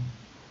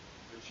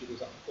 and she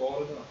was a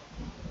foreigner.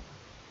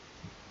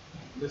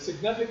 The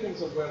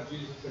significance of where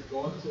Jesus had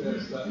gone to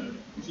is that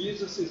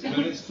Jesus'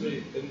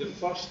 ministry in the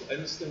first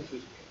instance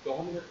was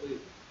predominantly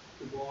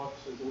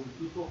towards his own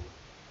people,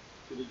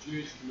 to the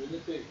Jewish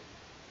community.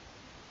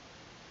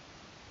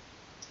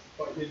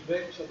 But he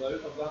ventured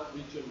out of that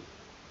region.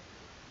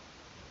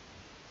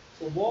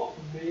 So what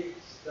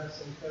makes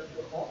this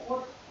encounter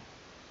awkward?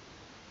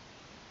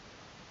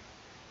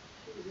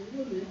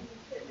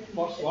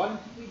 First one.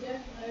 We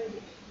don't know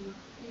that she was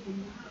even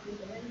married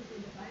or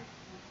anything about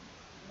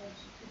her.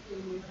 She could be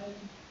on her own,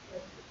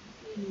 but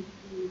she seemed to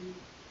be a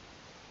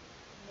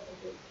little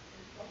bit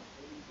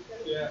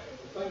Yeah,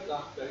 I think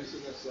that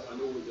dicey-ness that I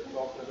know what you're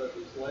talking about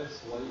is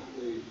less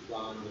likely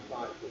than the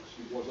fact that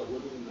she was a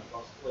woman in the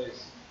first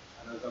place.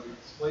 And as I've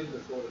explained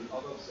before in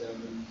other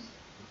sermons,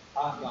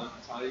 at that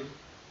time,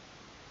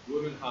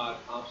 women had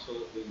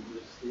absolutely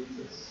no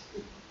status.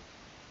 And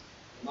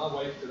my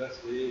wife to this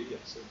day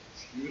gets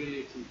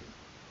infuriated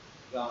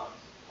that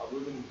a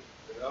woman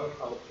in our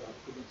culture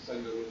couldn't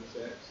sing her own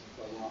checks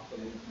until after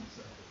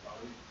 1975.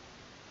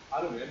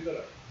 I remember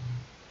it.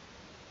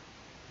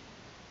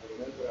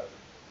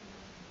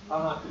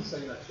 I had to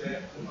sign a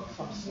check for my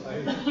first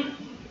time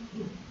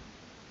in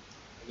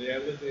the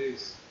early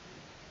days.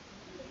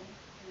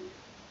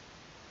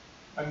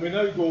 And we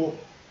now go,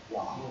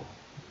 wow,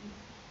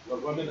 were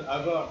women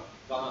ever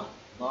that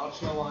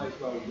marginalised?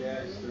 Well,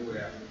 yes, they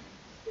were.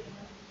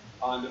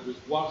 And it was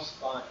worse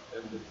back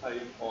in the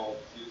time of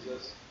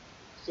Jesus.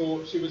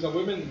 So she was a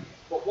woman,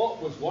 but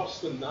what was worse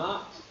than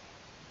that?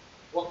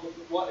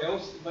 What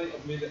else might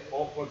have made it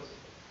awkward?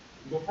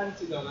 We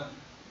hinted on it.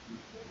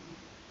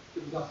 She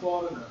was a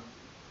foreigner.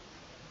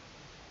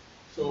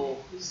 So,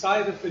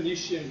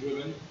 Syrophoenician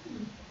woman,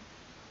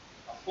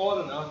 a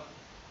foreigner,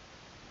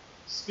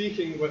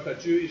 speaking with a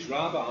Jewish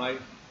rabbi,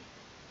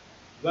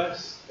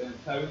 this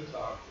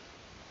encounter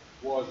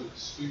was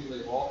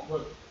extremely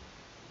awkward.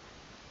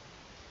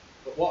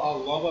 But what I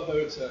love about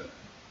it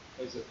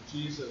is that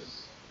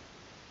Jesus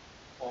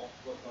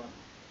talked with her.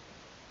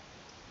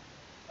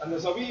 And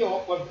there's a wee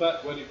awkward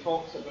bit where he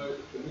talks about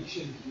the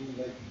Phoenicians being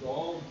like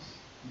dogs.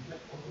 You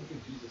think, oh, how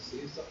could Jesus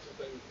say such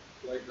a thing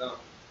like that?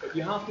 But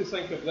you have to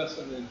think of this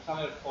in the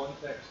entire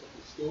context of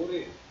the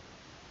story.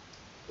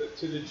 That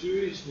to the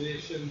Jewish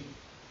nation,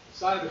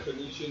 the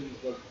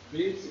Syrophoenicians were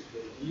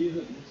basically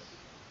heathens.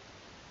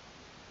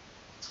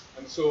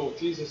 And so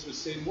Jesus was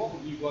saying, what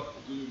have you got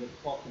to do with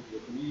talking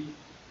with me?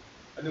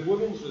 And the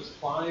woman's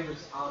reply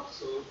was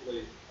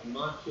absolutely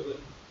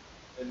immaculate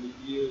in the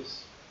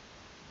ears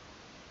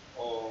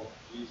of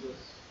Jesus.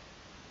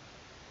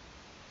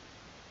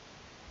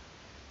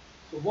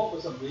 So what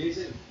was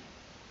amazing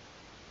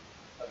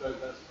about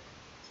this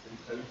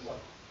encounter?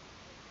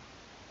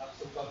 That's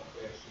the third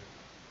question.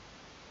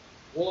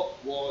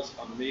 What was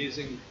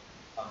amazing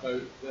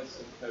about this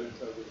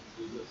encounter with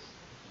Jesus?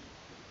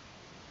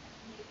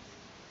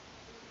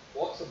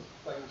 Lots of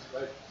things,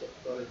 right?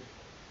 Sorry.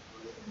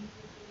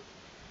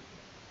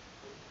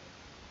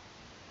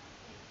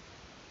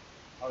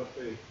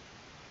 Okay.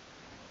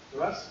 So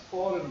this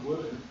foreign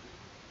woman,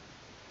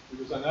 who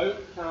was an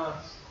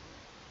outcast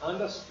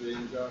and a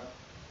stranger,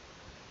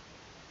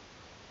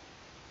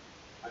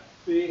 had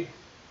faith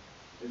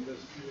in this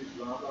Jewish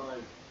rabbi.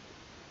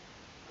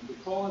 And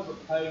because of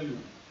how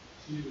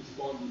she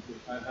responded to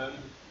him,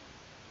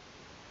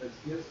 his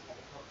ears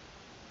picked up.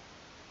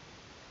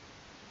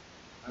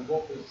 And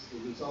what was the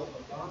result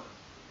of that?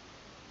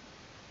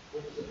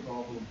 What was the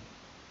problem?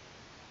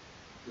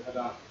 He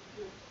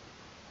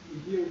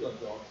healed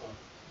her daughter.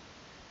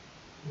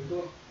 We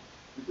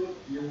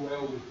don't deal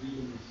well with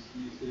demons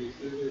these days,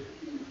 do we?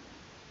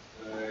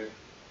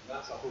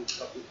 That's a whole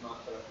subject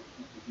matter I could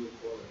keep you here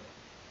for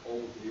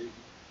all day.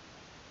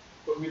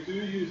 But we do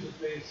use the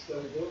phrase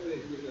still, don't we,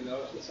 even in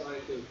our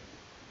society,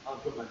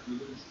 I've got my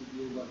demons to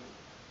deal with.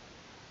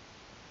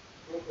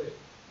 Don't we?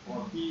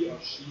 Or he or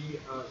she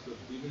has the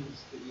demons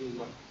to deal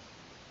with.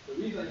 The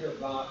reason I hear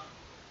that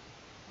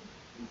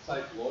in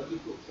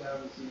psychological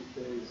terms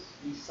these days,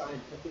 we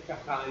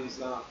scientificise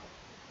that.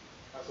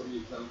 That's a wee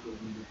example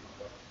of me.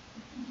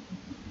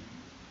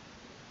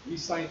 We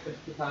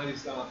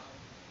scientificise that.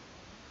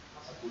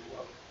 That's a good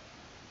word.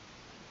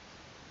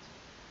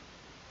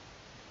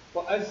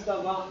 But is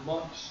there that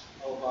much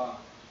of a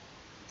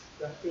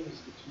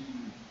difference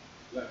between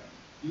the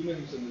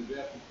demons and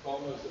inverted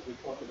commas that we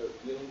talk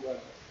about dealing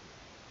with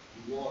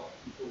and what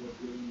people were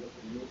dealing with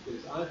in those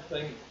days? I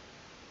think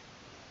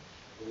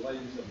the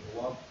lines are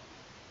blurred.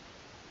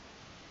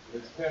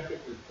 It's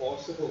perfectly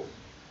possible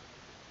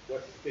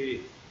with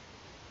faith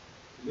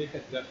to make a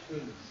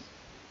difference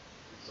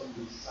in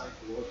somebody's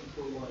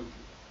psychological life.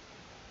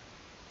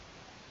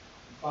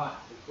 In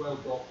fact, it's well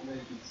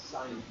documented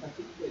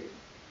scientifically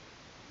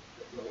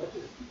that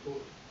religious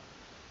people,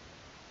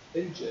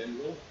 in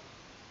general,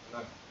 and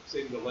I'm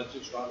saying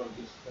religious rather than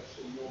just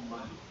Christian, no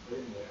man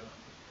brain there,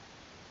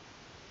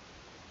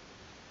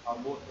 are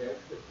more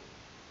healthy,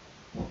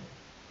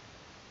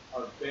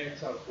 are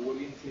better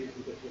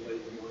orientated, if you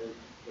like, in life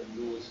than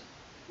those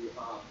who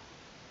have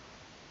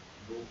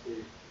no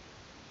faith.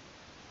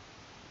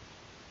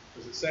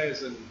 As it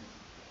says in the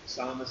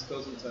psalmist,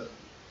 doesn't it?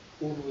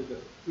 Only the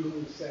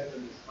fool says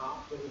in his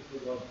heart,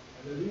 doesn't God?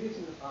 And the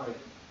reason I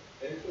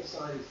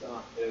emphasise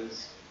that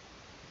is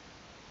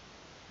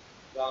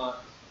that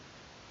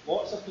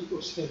lots of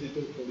people say they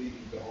don't believe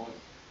in God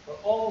for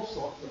all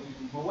sorts of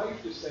reasons. My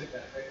wife just sent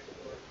that text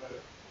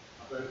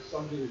about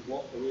somebody who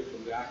walked away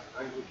from the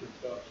Anglican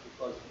Church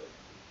because of the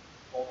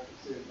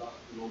prophecy of that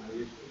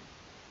denomination.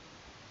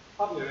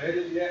 I haven't read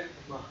it yet.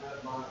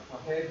 My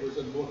head was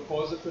in more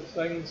positive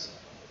things,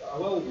 but I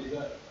will read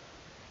it.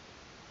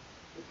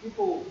 The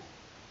people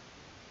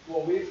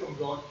go away from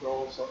God for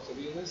all sorts of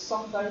reasons.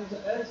 Sometimes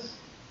it is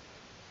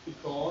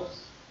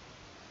because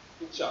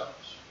the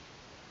church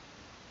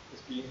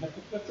is being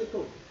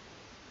hypocritical.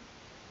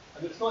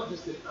 And it's not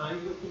just the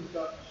Anglican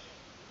church.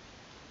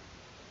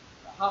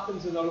 It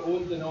happens in our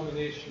own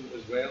denomination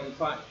as well. In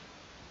fact,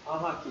 I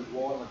had to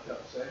warn a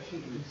church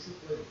session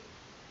recently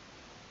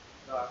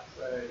that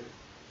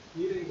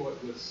hearing what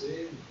you're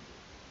saying,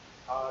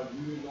 are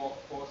you not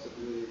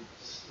possibly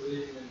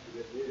straying into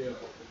the area of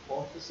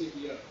hypocrisy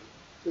here?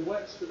 To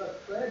which, to their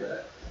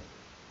credit,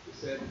 they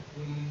said,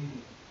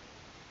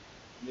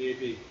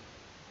 maybe.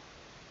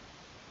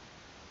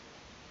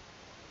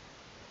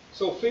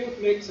 So faith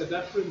makes a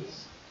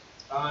difference,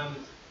 and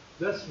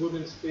this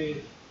woman's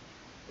faith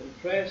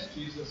impressed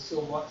Jesus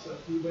so much that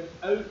he went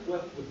out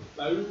with the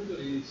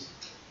boundaries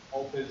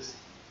of his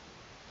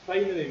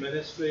primary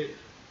ministry,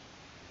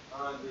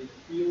 and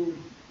he healed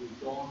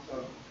the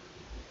daughter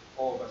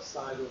of a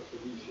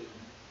Syrophoenician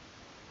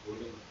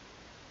woman.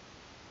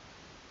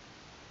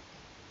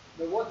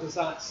 Now, what does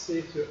that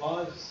say to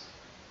us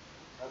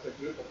as a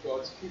group of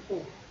God's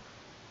people?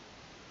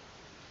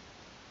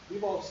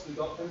 We've all stood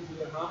up in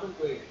here,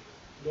 haven't we,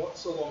 not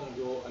so long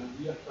ago, and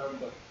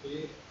reaffirmed our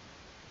faith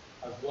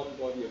as one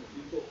body of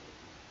people.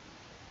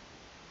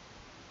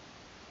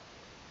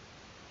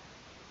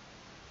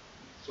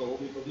 So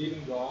we believe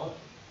in God,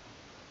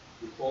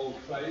 we follow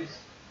Christ,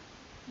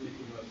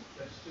 making us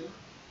Christian.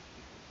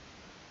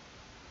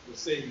 We're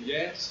saying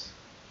yes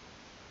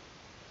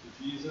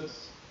to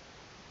Jesus.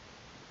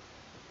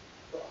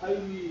 But how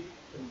we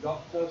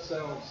conduct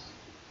ourselves,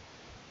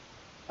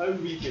 how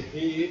we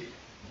behave,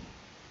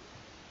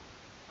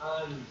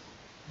 and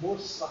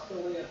most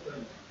subtly, I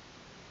think,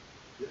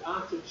 the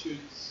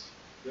attitudes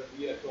that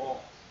we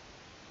adopt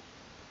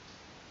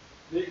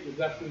make the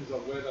difference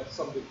of whether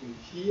somebody can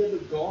hear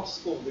the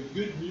gospel, the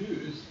good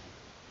news,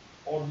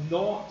 or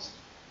not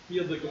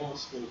hear the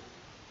gospel.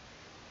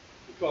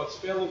 Because,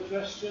 fellow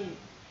Christian,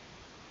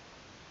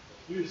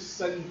 if you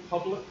sin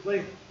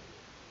publicly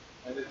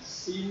and it's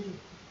seen,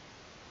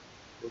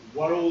 the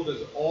world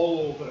is all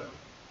over it.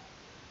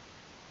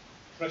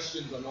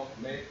 Christians are not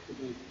meant to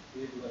be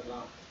able like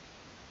that.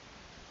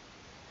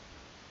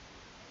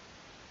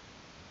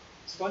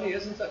 It's funny,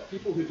 isn't it?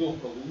 People who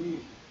don't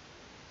believe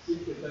seem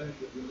to think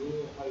that we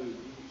know how we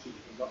should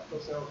conduct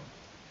ourselves.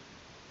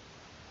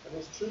 And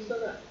there's truth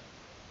in it.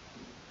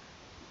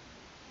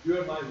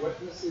 You are my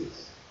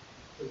witnesses,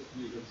 says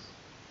Jesus.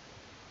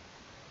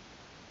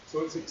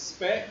 So it's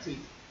expected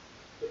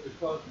that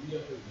because we are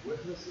his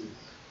witnesses,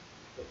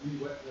 that we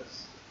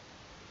witness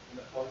in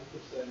a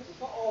positive sense.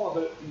 It's not all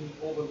about being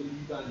overly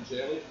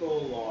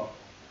evangelical or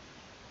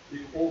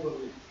being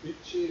overly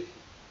preachy.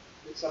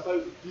 It's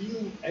about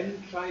being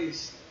in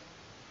Christ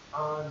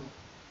and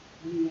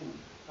being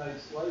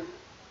Christ-like.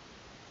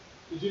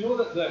 Did you know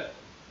that the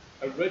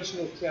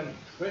original term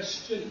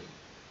Christian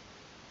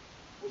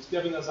was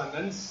given as an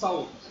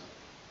insult?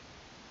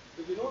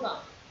 Did you know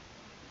that?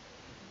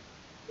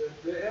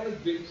 The early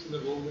Greeks and the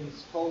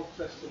Romans called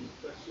Christians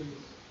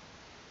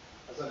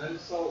as an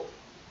insult.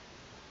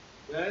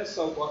 The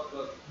insult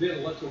was they're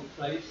little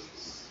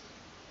Christs.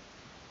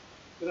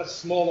 They're a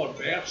smaller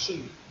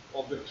version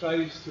of the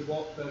Christ who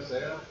walked this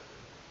earth.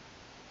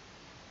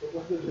 But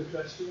what did the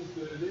Christians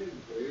do? They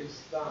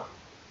embraced that.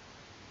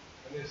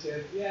 And they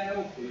said, yeah,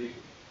 okay,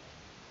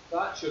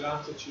 that's your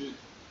attitude.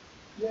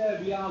 Yeah,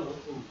 we are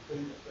little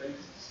tiny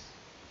Christs.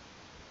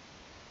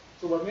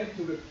 So we're meant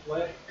to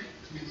reflect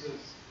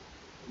Jesus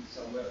in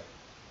some way.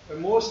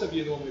 And most of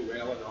you know me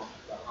well enough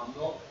that I'm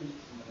not preaching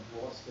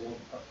the gospel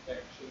of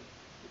perfection,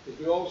 because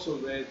we also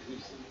read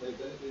recently,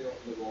 didn't we, on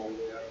the wall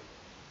there,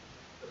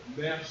 that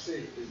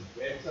mercy is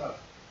better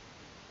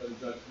than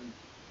judgment.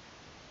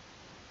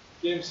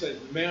 James says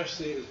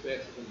mercy is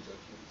better than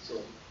judgment.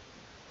 So,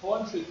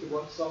 contrary to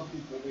what some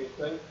people may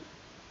think,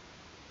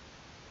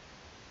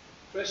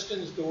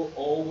 Christians don't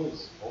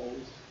always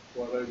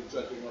go around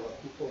judging other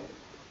people,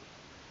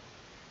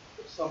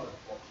 but some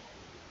unfortunately.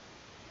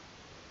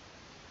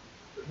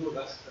 But no,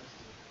 that's Christian.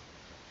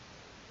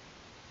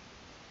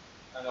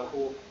 And I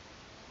hope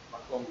my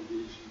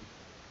congregation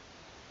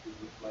will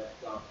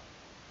reflect that.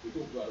 We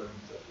don't go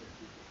around judging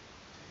people.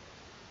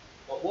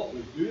 But what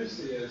we do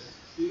say is,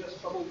 see this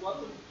troubled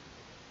water?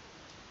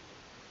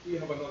 We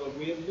have another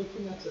way of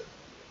looking at it.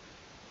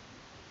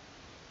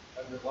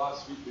 And the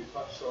last week we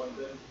touched on,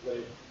 didn't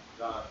we,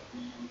 that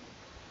we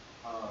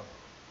have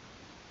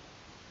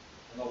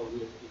another way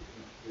of looking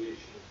at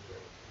creation as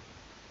well.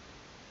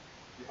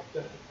 We have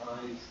different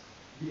eyes.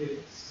 We are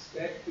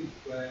expected,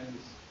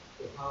 friends,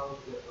 to have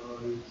the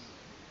eyes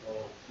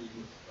of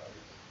Jesus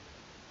Christ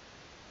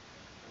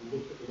and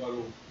look at the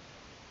world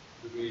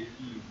the way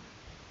he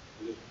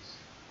looks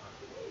at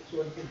the world. So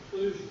in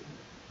conclusion,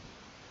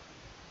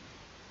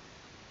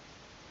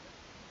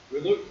 we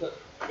looked at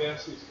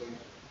verses from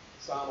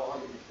Psalm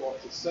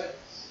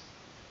 146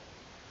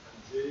 and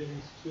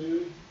James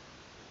 2,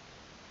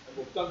 and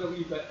we've dug a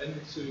wee bit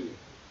into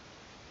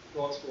the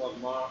Gospel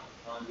of Mark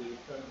and the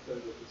encounter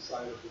with the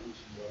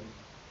Syrophoenician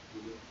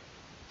woman.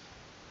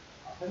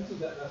 I've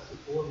hinted at this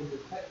before. We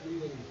would pick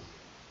readings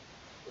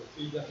for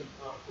 3 different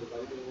parts of the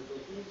Bible.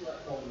 We'll use that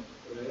common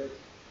thread.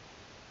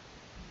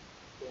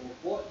 So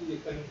what do you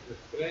think the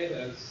thread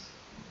is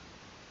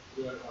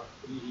throughout our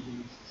 3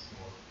 readings this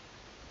morning?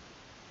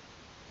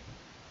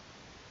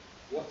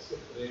 What's the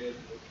thread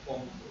that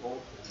comes to all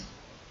of them?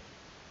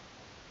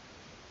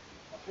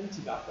 I've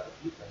hinted at that a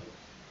few times.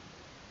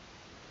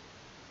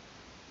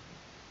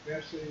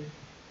 Mercy,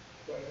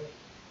 prayer,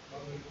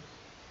 loving,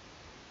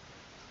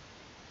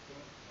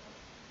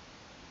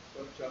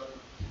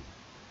 challenge.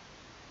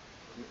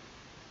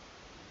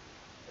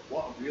 But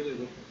what I'm really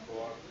looking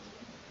for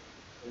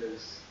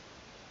is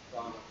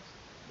that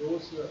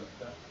those who are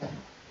different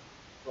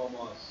from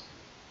us,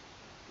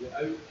 the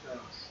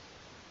outcast,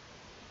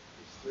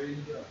 the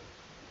stranger,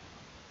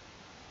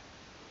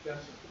 the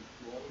person from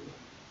Florida.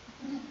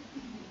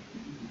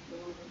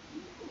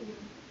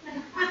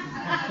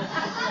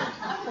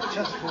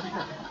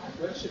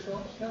 Where's she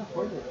from?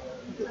 California.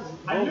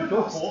 I knew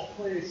the hot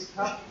place,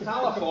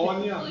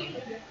 California.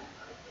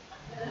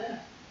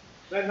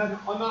 Then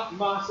on that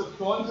massive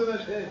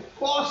continent,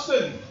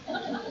 Boston.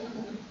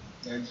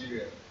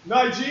 Nigeria.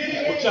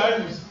 Nigeria,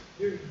 James.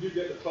 You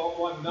get the top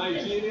one.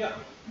 Nigeria.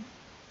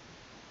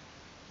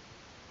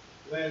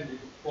 Then you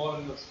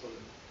foreigners from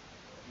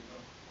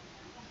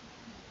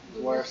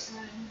The worst.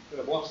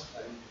 the worst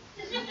time.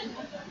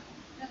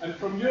 And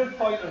from your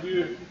point of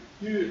view,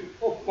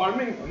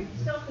 Birmingham.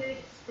 Stop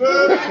it.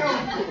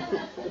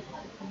 Birmingham.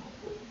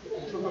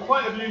 From the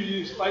point of view you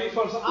use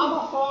Fifers, I'm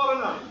a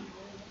foreigner.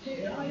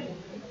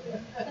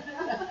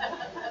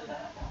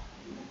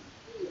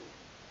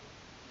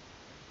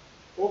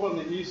 Over on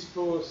the East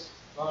Coast,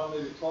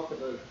 apparently we talk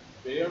about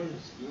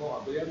bairns. You know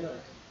what a bairn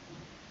is?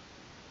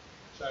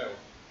 Child.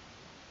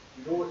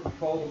 You know what we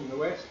call them on the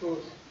West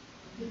Coast?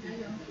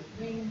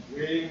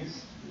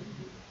 Wings.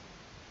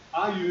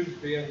 I use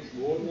bairns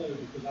more now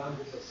because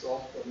Angus is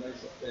softer,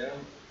 nicer term.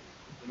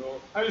 You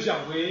know, how's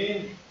your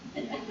Wayne?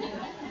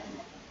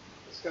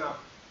 It's kind of,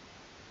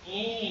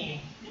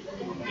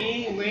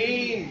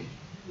 Wayne.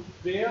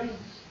 Bairns?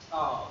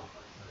 Oh.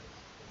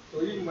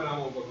 So even when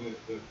I'm over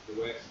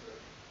the West.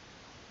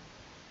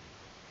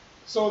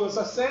 So there's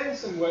a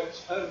sense in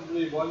which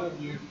every one of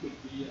you could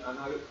be an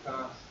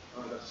outcast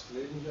and a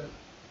stranger.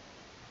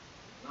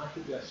 And I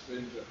could be a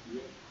stranger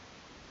here.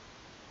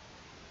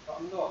 But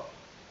I'm not.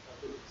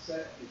 I've been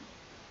accepted.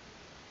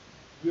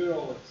 You're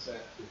all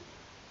accepted.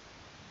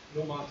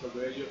 No matter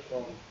where you're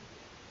from.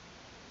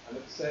 And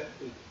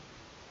accepted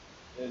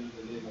in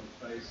the name of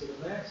Christ. So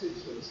the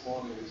message for this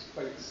morning is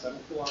quite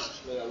simple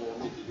actually. I will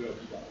need to do a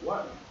wee bit of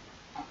work.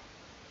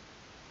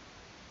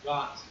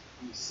 That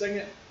we sing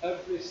it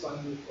every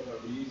Sunday for a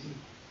reason.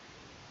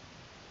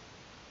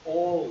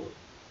 All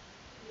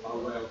are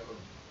welcome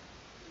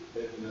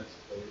in this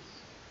place.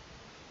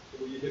 So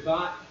will you be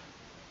back?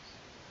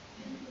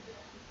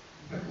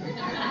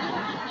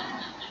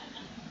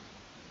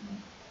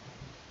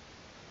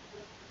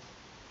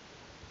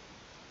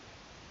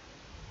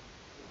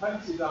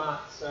 Fancy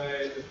that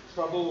the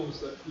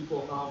troubles that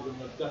people have when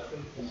they're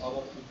different from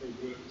other people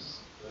groups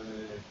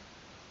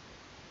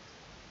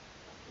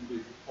can be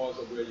because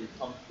of where you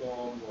come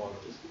from or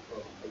just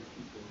because of how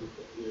people look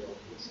at you or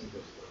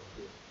misunderstand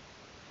you.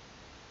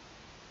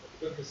 But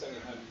we're going to sing a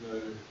hymn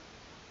now.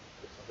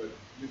 It's about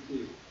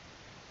beauty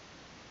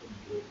and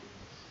brokenness.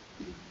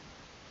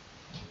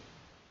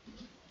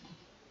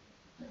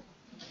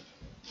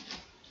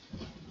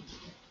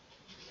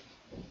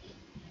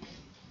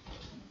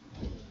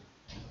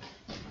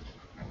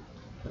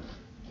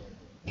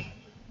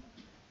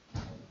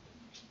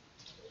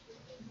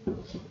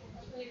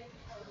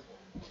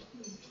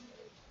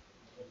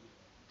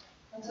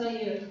 I'll tell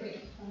you a quick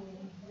funny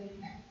thing.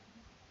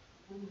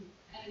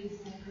 Angus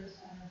and I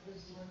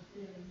first worked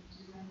there, to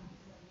run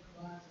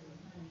the glass of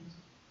friends.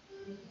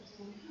 They kept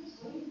saying, how's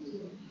Wayne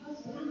doing? How's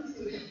Wayne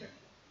doing?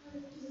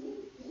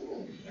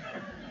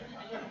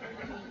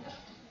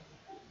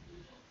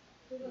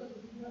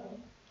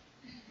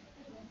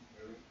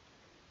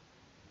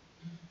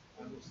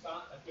 And we'll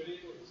start, if you're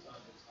able to start,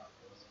 we'll start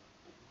with us.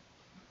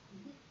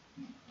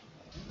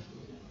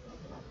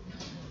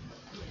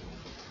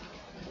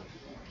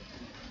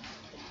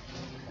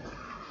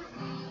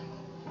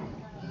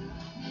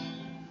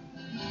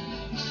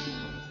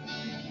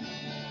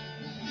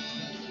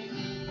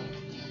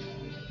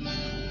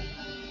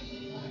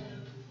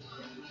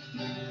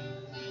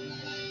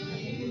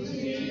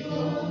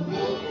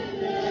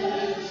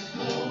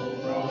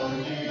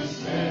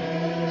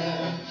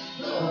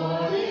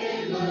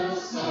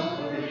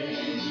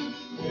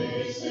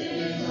 This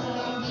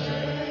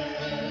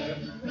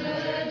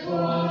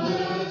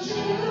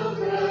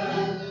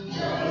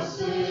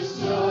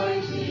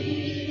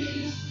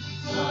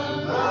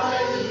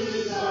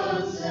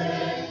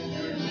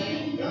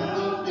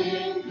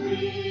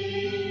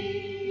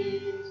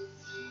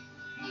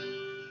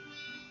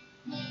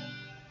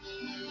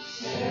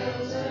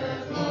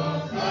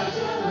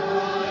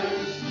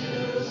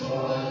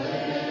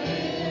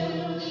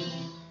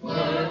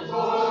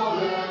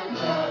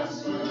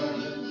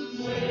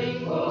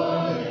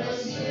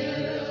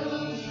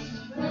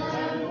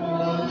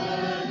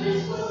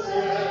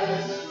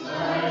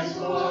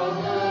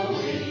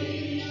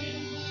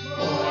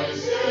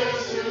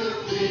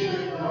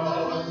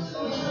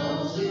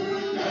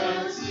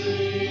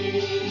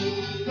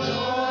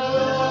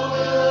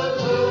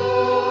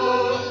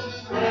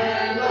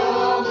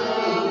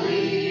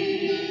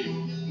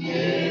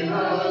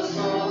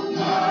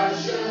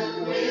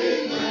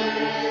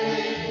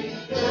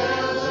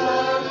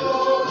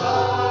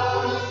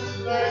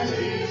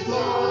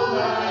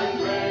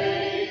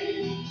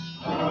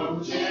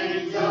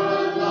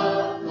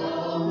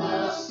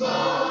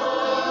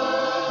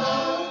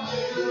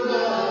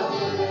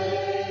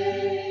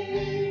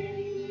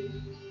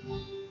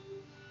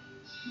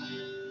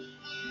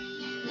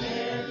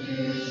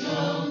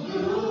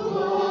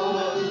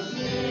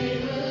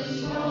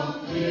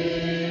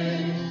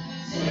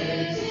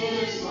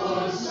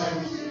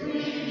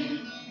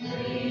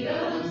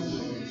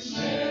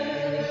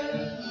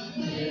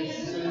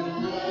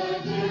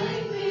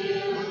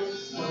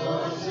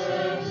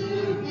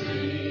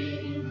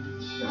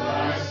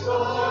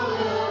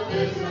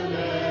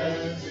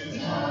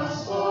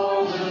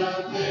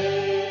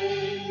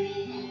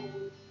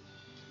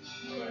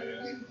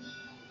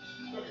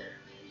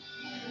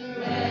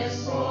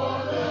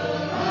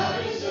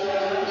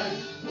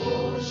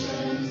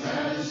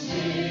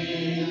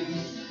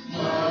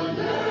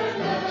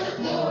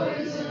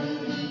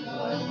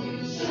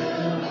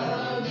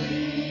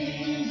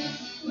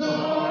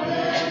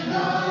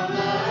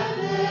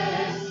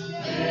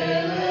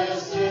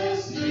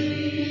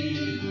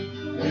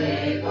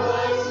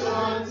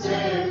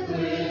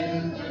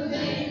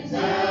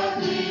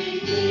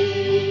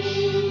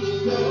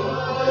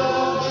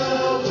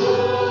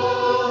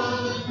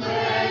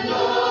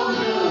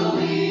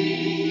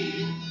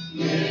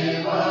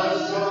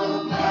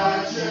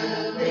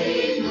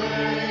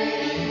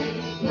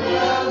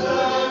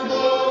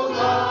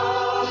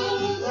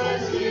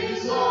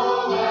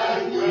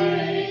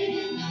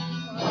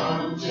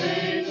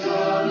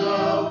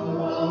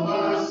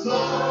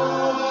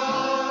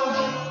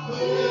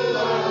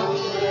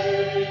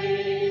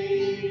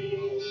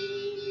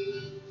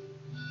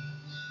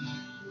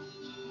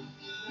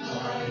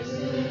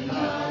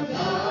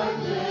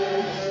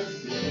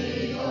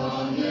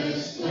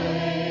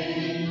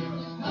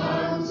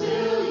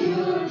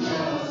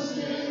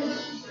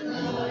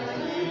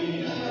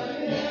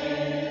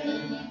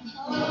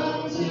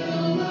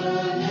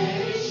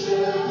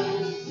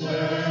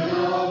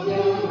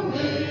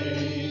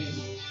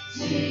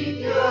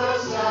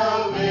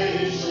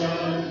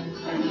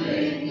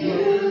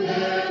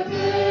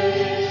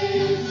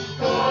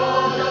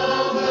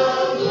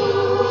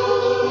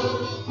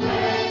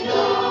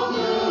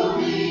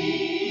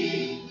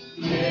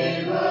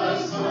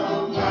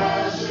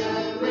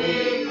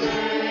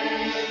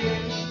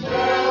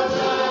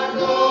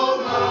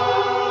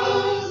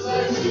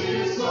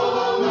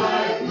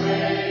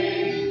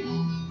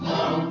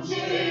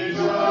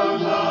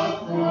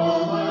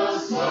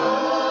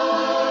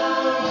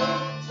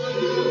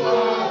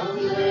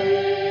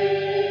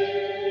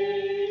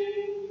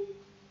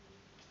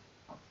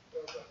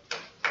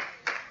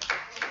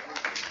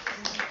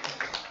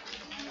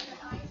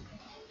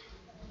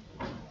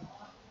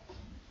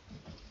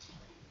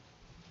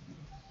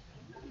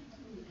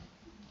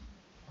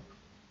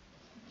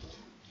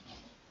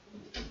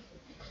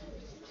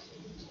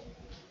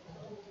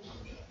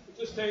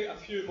just take a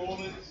few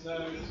moments now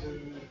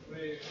to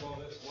pray for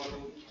this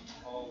world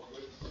of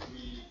which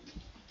we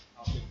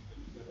have been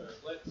thinking about.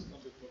 Let's come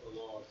before the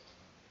Lord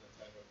in a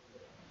time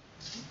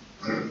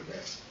of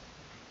prayer.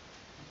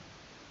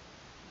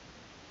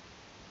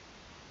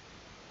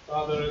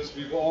 Father, as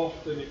we've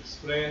often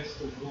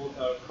expressed in both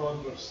our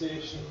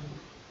conversation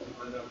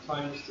and our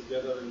times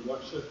together in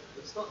worship,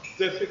 it's not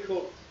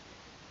difficult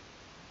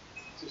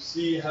to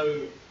see how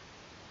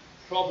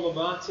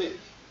problematic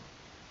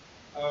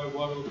our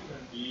world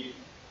can be.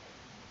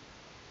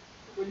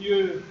 When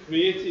you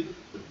created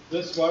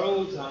this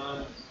world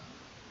and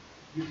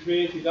you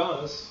created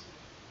us,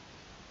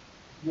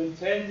 you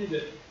intended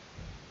it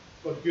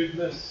for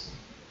goodness.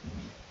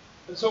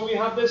 And so we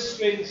have this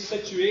strange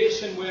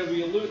situation where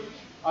we look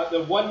at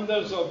the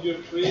wonders of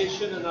your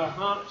creation and our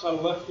hearts are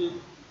lifted,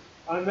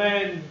 and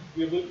then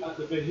we look at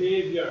the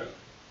behaviour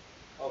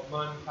of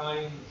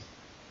mankind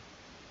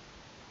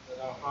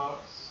and our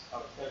hearts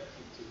are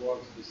tempted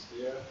towards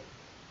despair.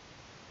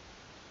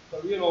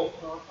 But we're all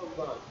part of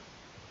that.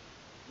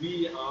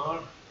 We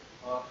are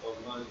part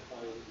of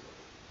mankind.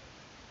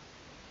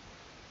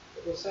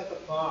 But we're set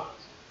apart,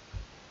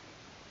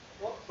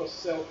 not for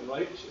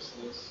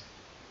self-righteousness,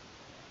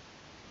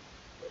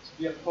 but to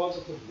be a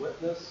positive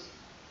witness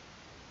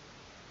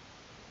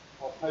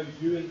of how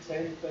you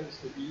intend things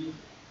to be.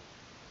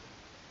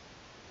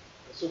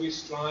 And so we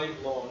strive,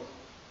 Lord,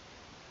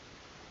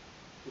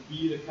 to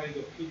be the kind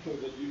of people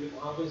that you would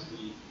have us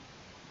be,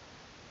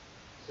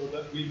 so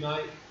that we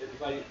might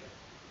invite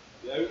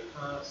the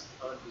outcast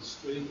and the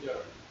stranger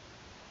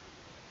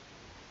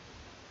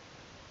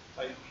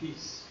find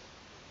peace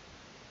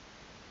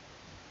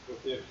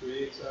with their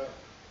Creator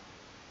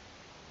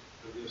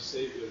and their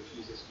Saviour,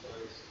 Jesus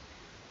Christ.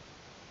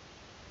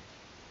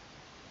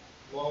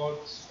 Lord,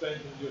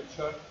 strengthen your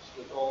church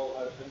with all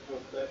her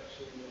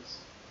imperfections.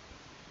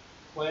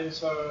 Cleanse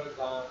her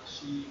that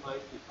she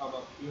might become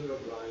a purer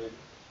bride.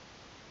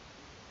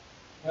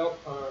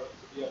 Help her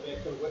to be a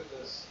better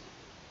witness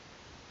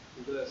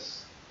to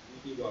this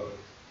needy world.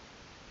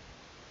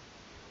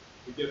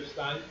 We give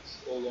thanks,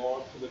 O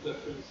Lord, for the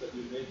difference that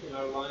you make in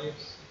our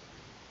lives,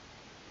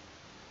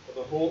 for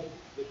the hope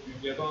that you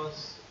give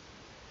us,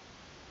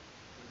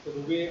 and for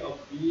the way of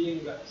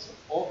being that's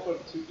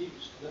offered to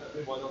each and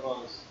every one of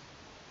us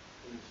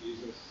in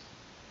Jesus.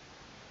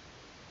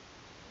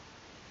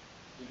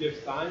 We give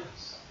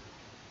thanks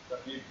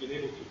that we've been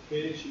able to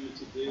praise you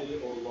today,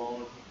 O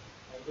Lord,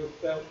 and we've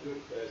felt your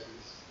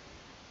presence.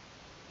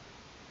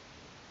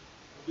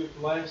 And you've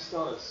blessed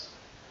us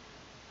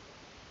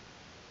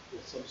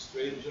with some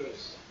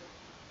strangers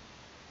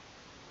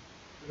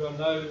who are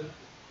now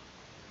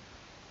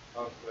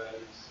our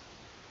friends.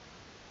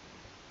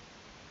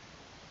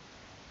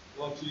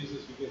 Lord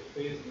Jesus, we give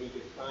praise and we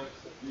give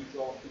thanks that you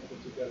draw people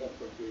together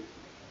for good.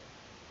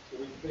 So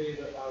we pray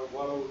that our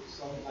world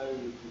somehow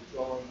would be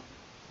drawn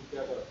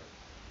together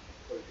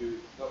for good.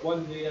 That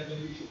one day every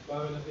knee should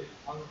bow and every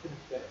tongue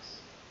confess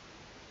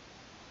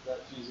that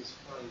Jesus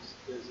Christ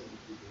is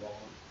indeed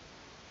Lord.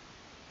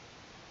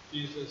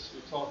 Jesus,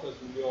 you taught us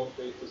when we all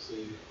pray to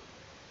say,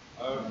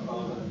 Our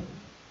Father,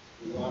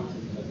 who art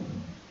in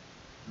heaven,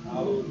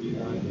 hallowed be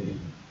thy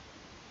name.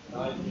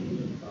 Thy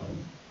kingdom come.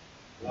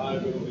 Thy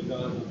will be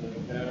done on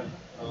earth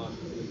as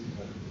it is in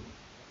heaven.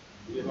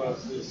 Give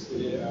us this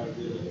day our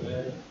daily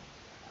bread,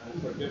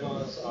 and forgive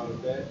us our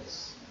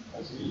debts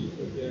as we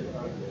forgive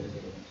our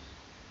debtors.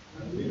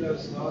 And lead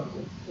us not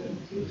into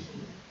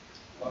temptation,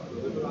 but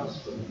deliver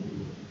us from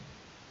evil.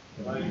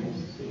 Thine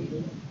is the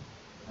kingdom,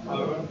 the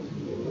power, and the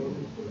glory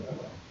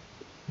forever.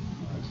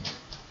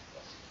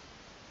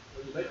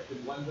 Well, you might be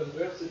wondering,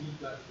 where's the wee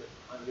bit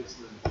that Angus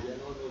and Andrea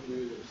normally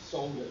do, the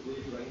song that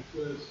they bring to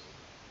us?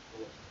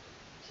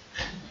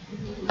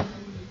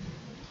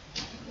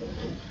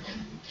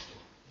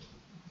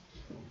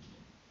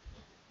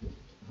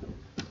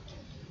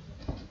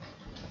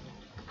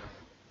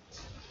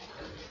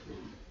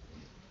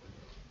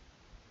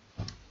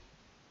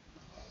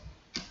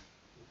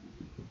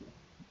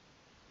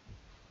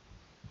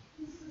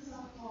 This is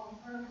our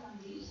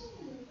foundation,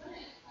 and we're going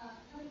to try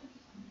to take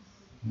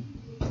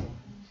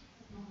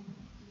a moment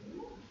to.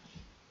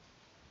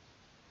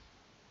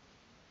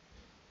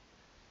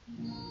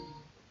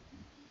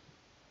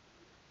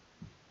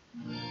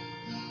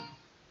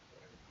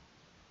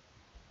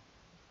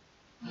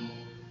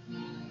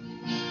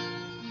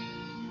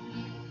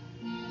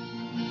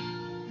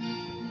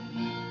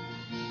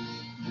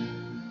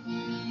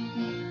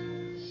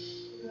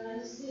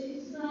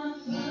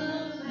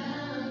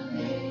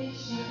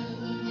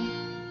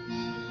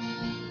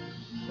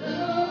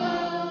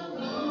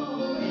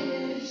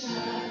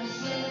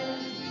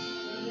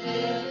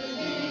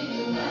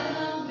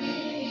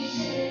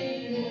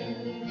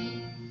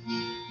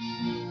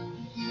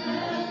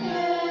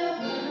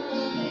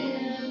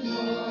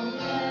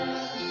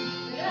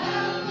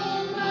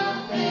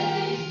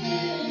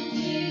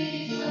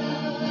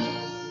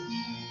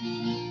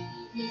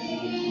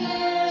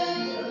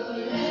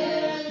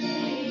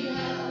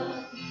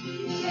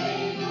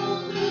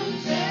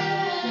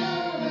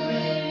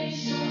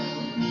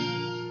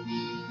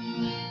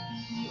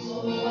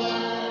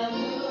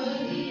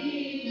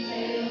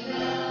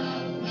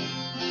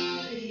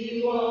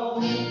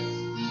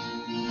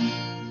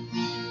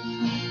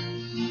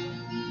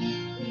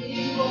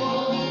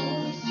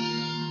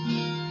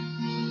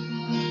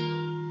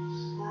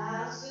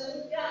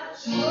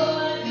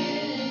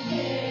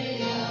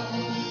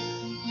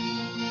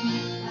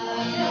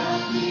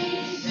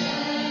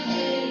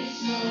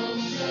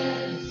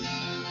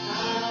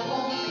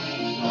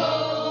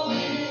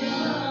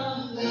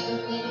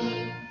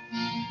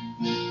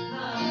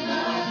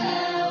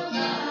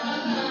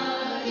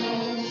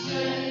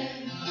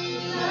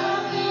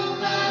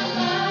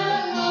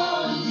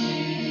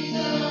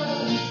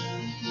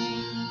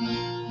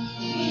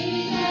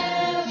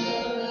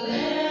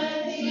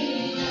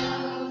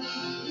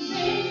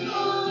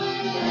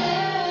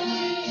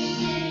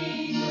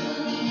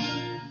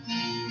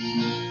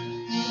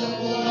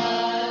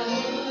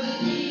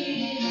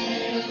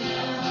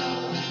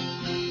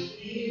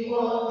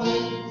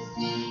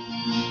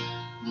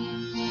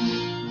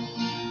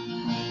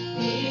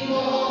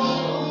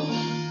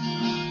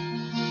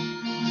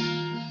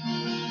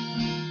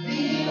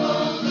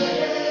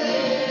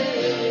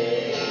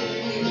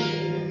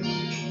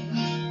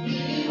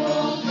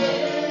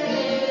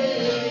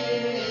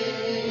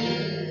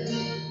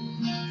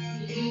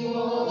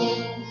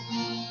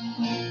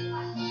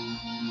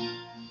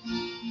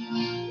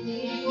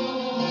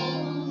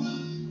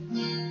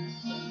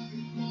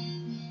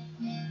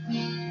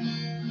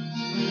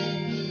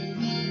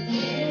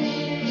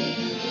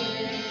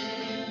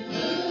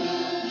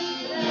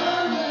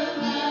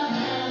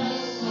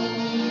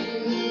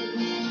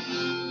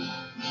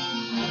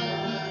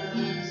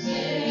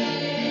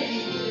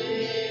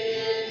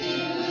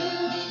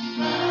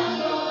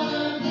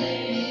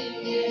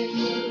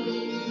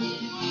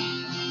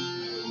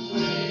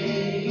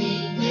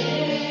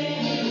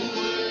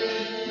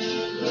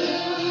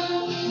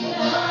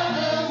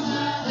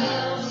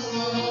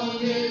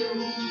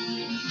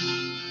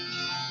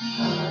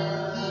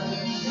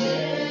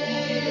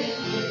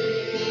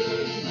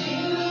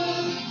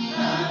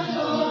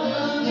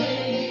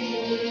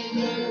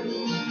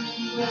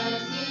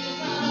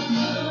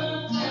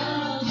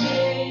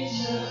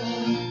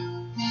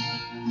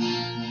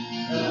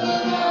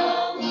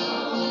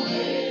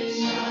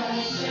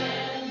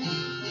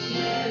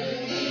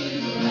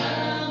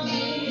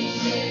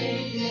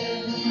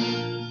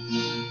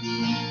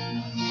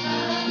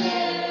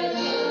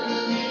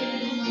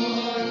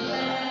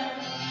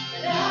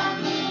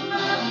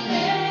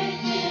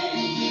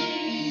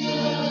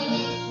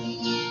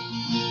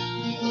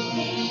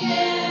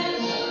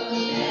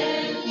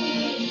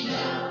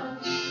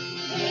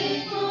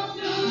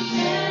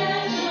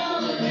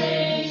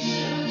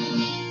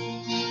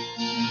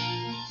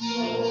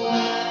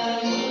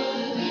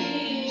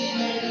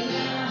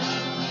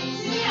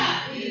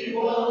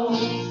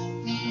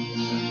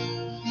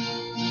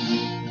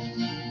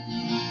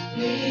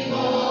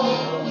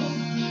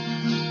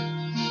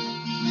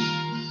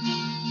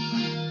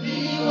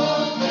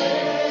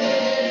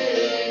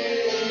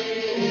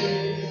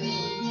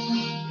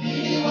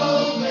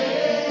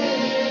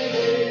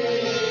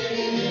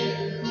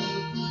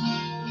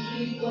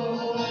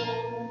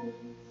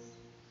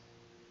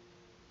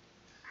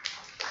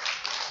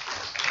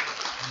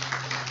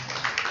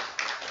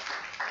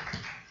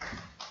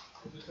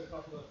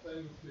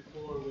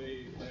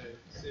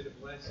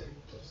 blessing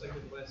or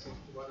singing blessings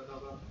to one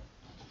another.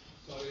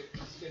 Sorry,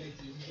 skinny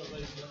jeans are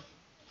like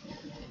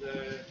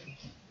that.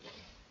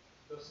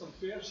 There's some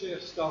fair share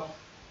stuff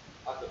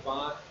at the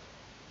back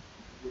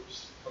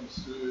which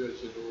comes through,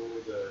 as you know,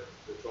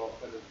 the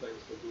drop-in and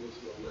things for those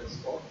who are less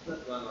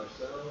fortunate than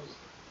ourselves.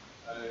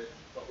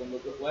 But when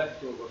we've got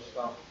leftover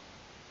stuff,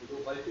 we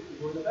don't like it to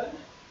go in the bin.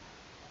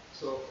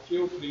 So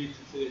feel free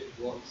to take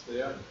what's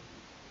there.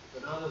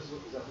 Bananas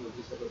look as if they're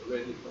just about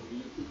ready for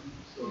me.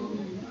 So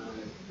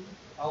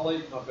I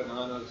like my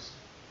bananas.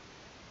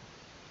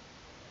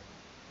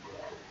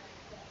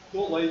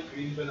 Don't like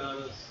green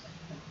bananas,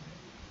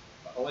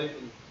 but I like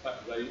them a bit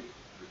ripe.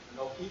 And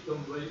I'll eat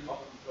them right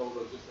up until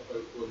they're just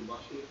about going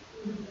mushy.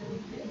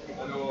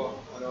 I know,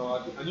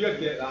 I knew I'd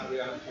get that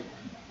reaction.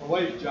 My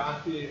wife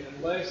Jackie,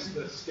 unless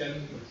the skin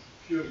is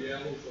pure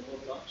yellow, she'll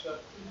not touch it.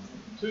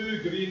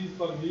 Too green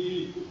for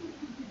me.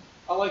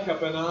 I like a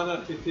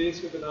banana to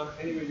taste with banana.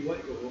 Anyway, you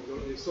want to go home,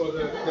 don't you? So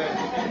the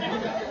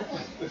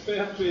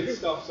fair trade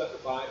stuff's at the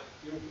back.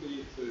 Feel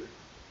free to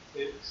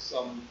take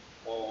some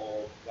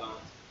of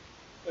that.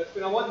 It's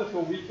been a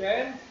wonderful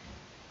weekend.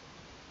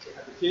 We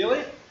had the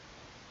Ceilidh.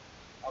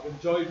 I've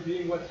enjoyed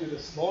being with you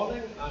this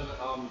morning, and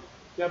I'm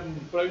giving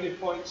brownie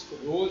points to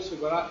those who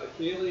were at the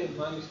Ceilidh and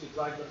managed to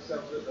drag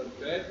themselves out of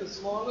bed this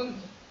morning.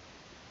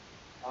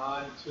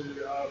 And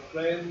to our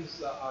friends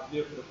that are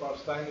here for the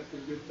first time, it's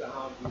been good to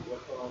have you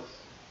with us.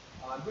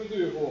 And we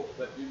do hope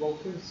that you will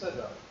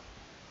consider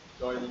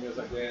joining us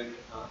again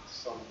at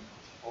some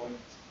point.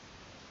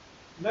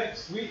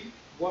 Next week,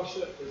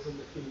 worship is in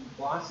the King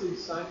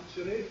Glasses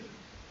Sanctuary.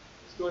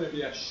 It's going to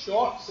be a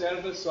short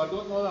service, so I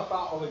don't know if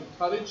that will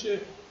encourage you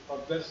or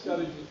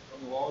discourage you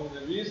from along. And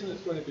the reason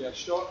it's going to be a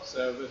short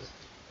service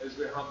is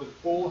we have the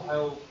Bow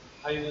Hill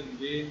Highland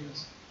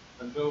Games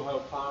in Bow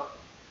Hill Park.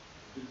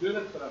 We've been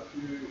doing it for a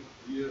few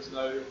years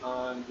now,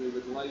 and we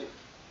would like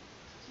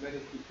as many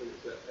people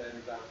to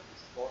attend that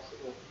as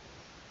possible.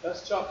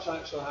 This church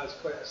actually has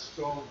quite a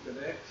strong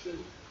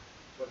connection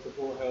with the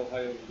Bow Hill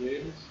Highland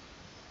Games,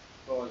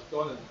 because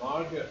Don and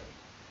Margaret,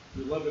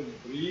 who live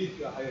and breathe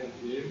the Highland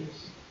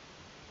Games,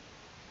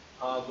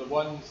 are the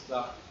ones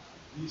that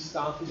we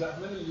started it. How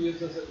many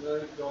years is it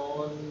now,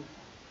 Don?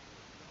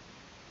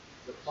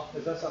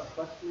 Is this our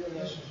fifth year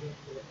now?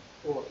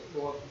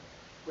 Fourth.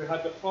 We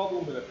had the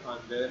problem with the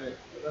pandemic,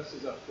 but this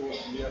is our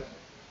fourth year.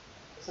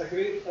 It's a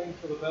great thing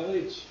for the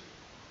village,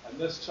 and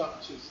this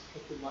church is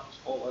pretty much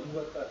all in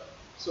with it.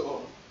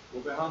 So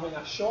we'll be having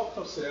a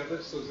shorter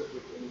service so that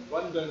we can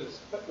run down as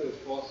quickly as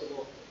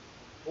possible.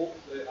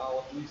 Hopefully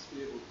I'll at least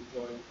be able to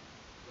join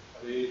the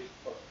parade,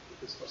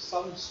 because for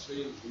some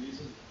strange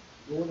reason,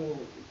 going over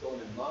to Don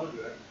and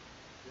Margaret,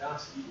 they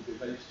asked me to be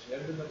vice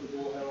chairman at the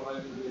Bow Hill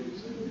Highland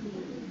Games.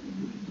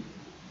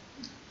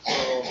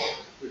 So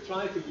we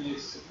try to be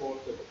as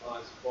supportive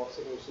as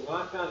possible. So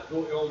I can't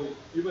go to all the...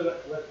 You were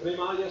at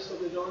Braemar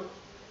yesterday, John?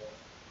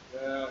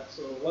 Yeah,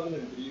 so living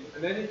and breathing.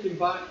 And then he came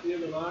back here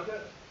with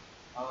Margaret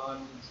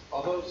and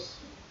others,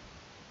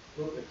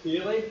 wrote the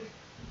Ceilidh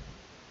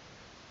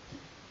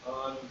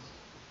and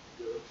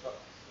the other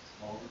church this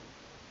morning.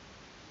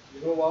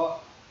 You know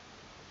what?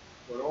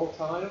 We're all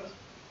tired,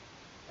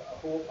 but I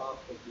hope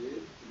after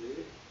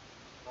today,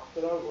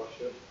 after our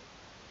worship,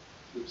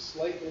 we're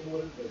slightly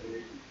more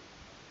invigorated.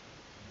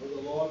 May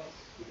the Lord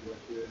be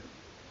with you,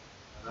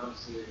 and I'm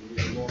saying,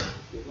 may the Lord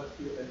be with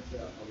you into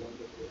a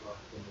wonderful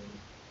afternoon.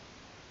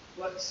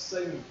 Let's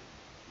sing,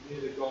 May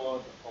the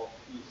God of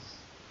Peace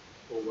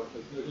go with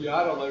us. Now, you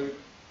are allowed,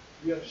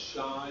 we are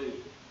shy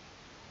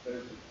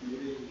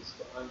Presbyterians,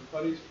 but I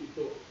encourage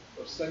people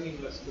for singing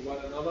this to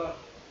one another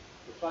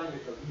to try and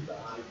make a wee bit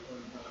of eye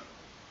contact.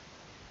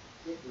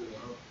 Don't do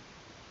that.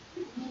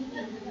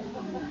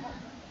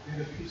 May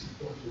the peace of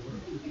God be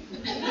with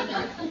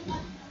you.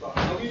 But a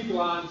wee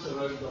glance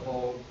around the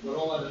hall, we're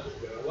all in it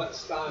together. Let's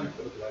stand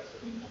for the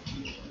blessing.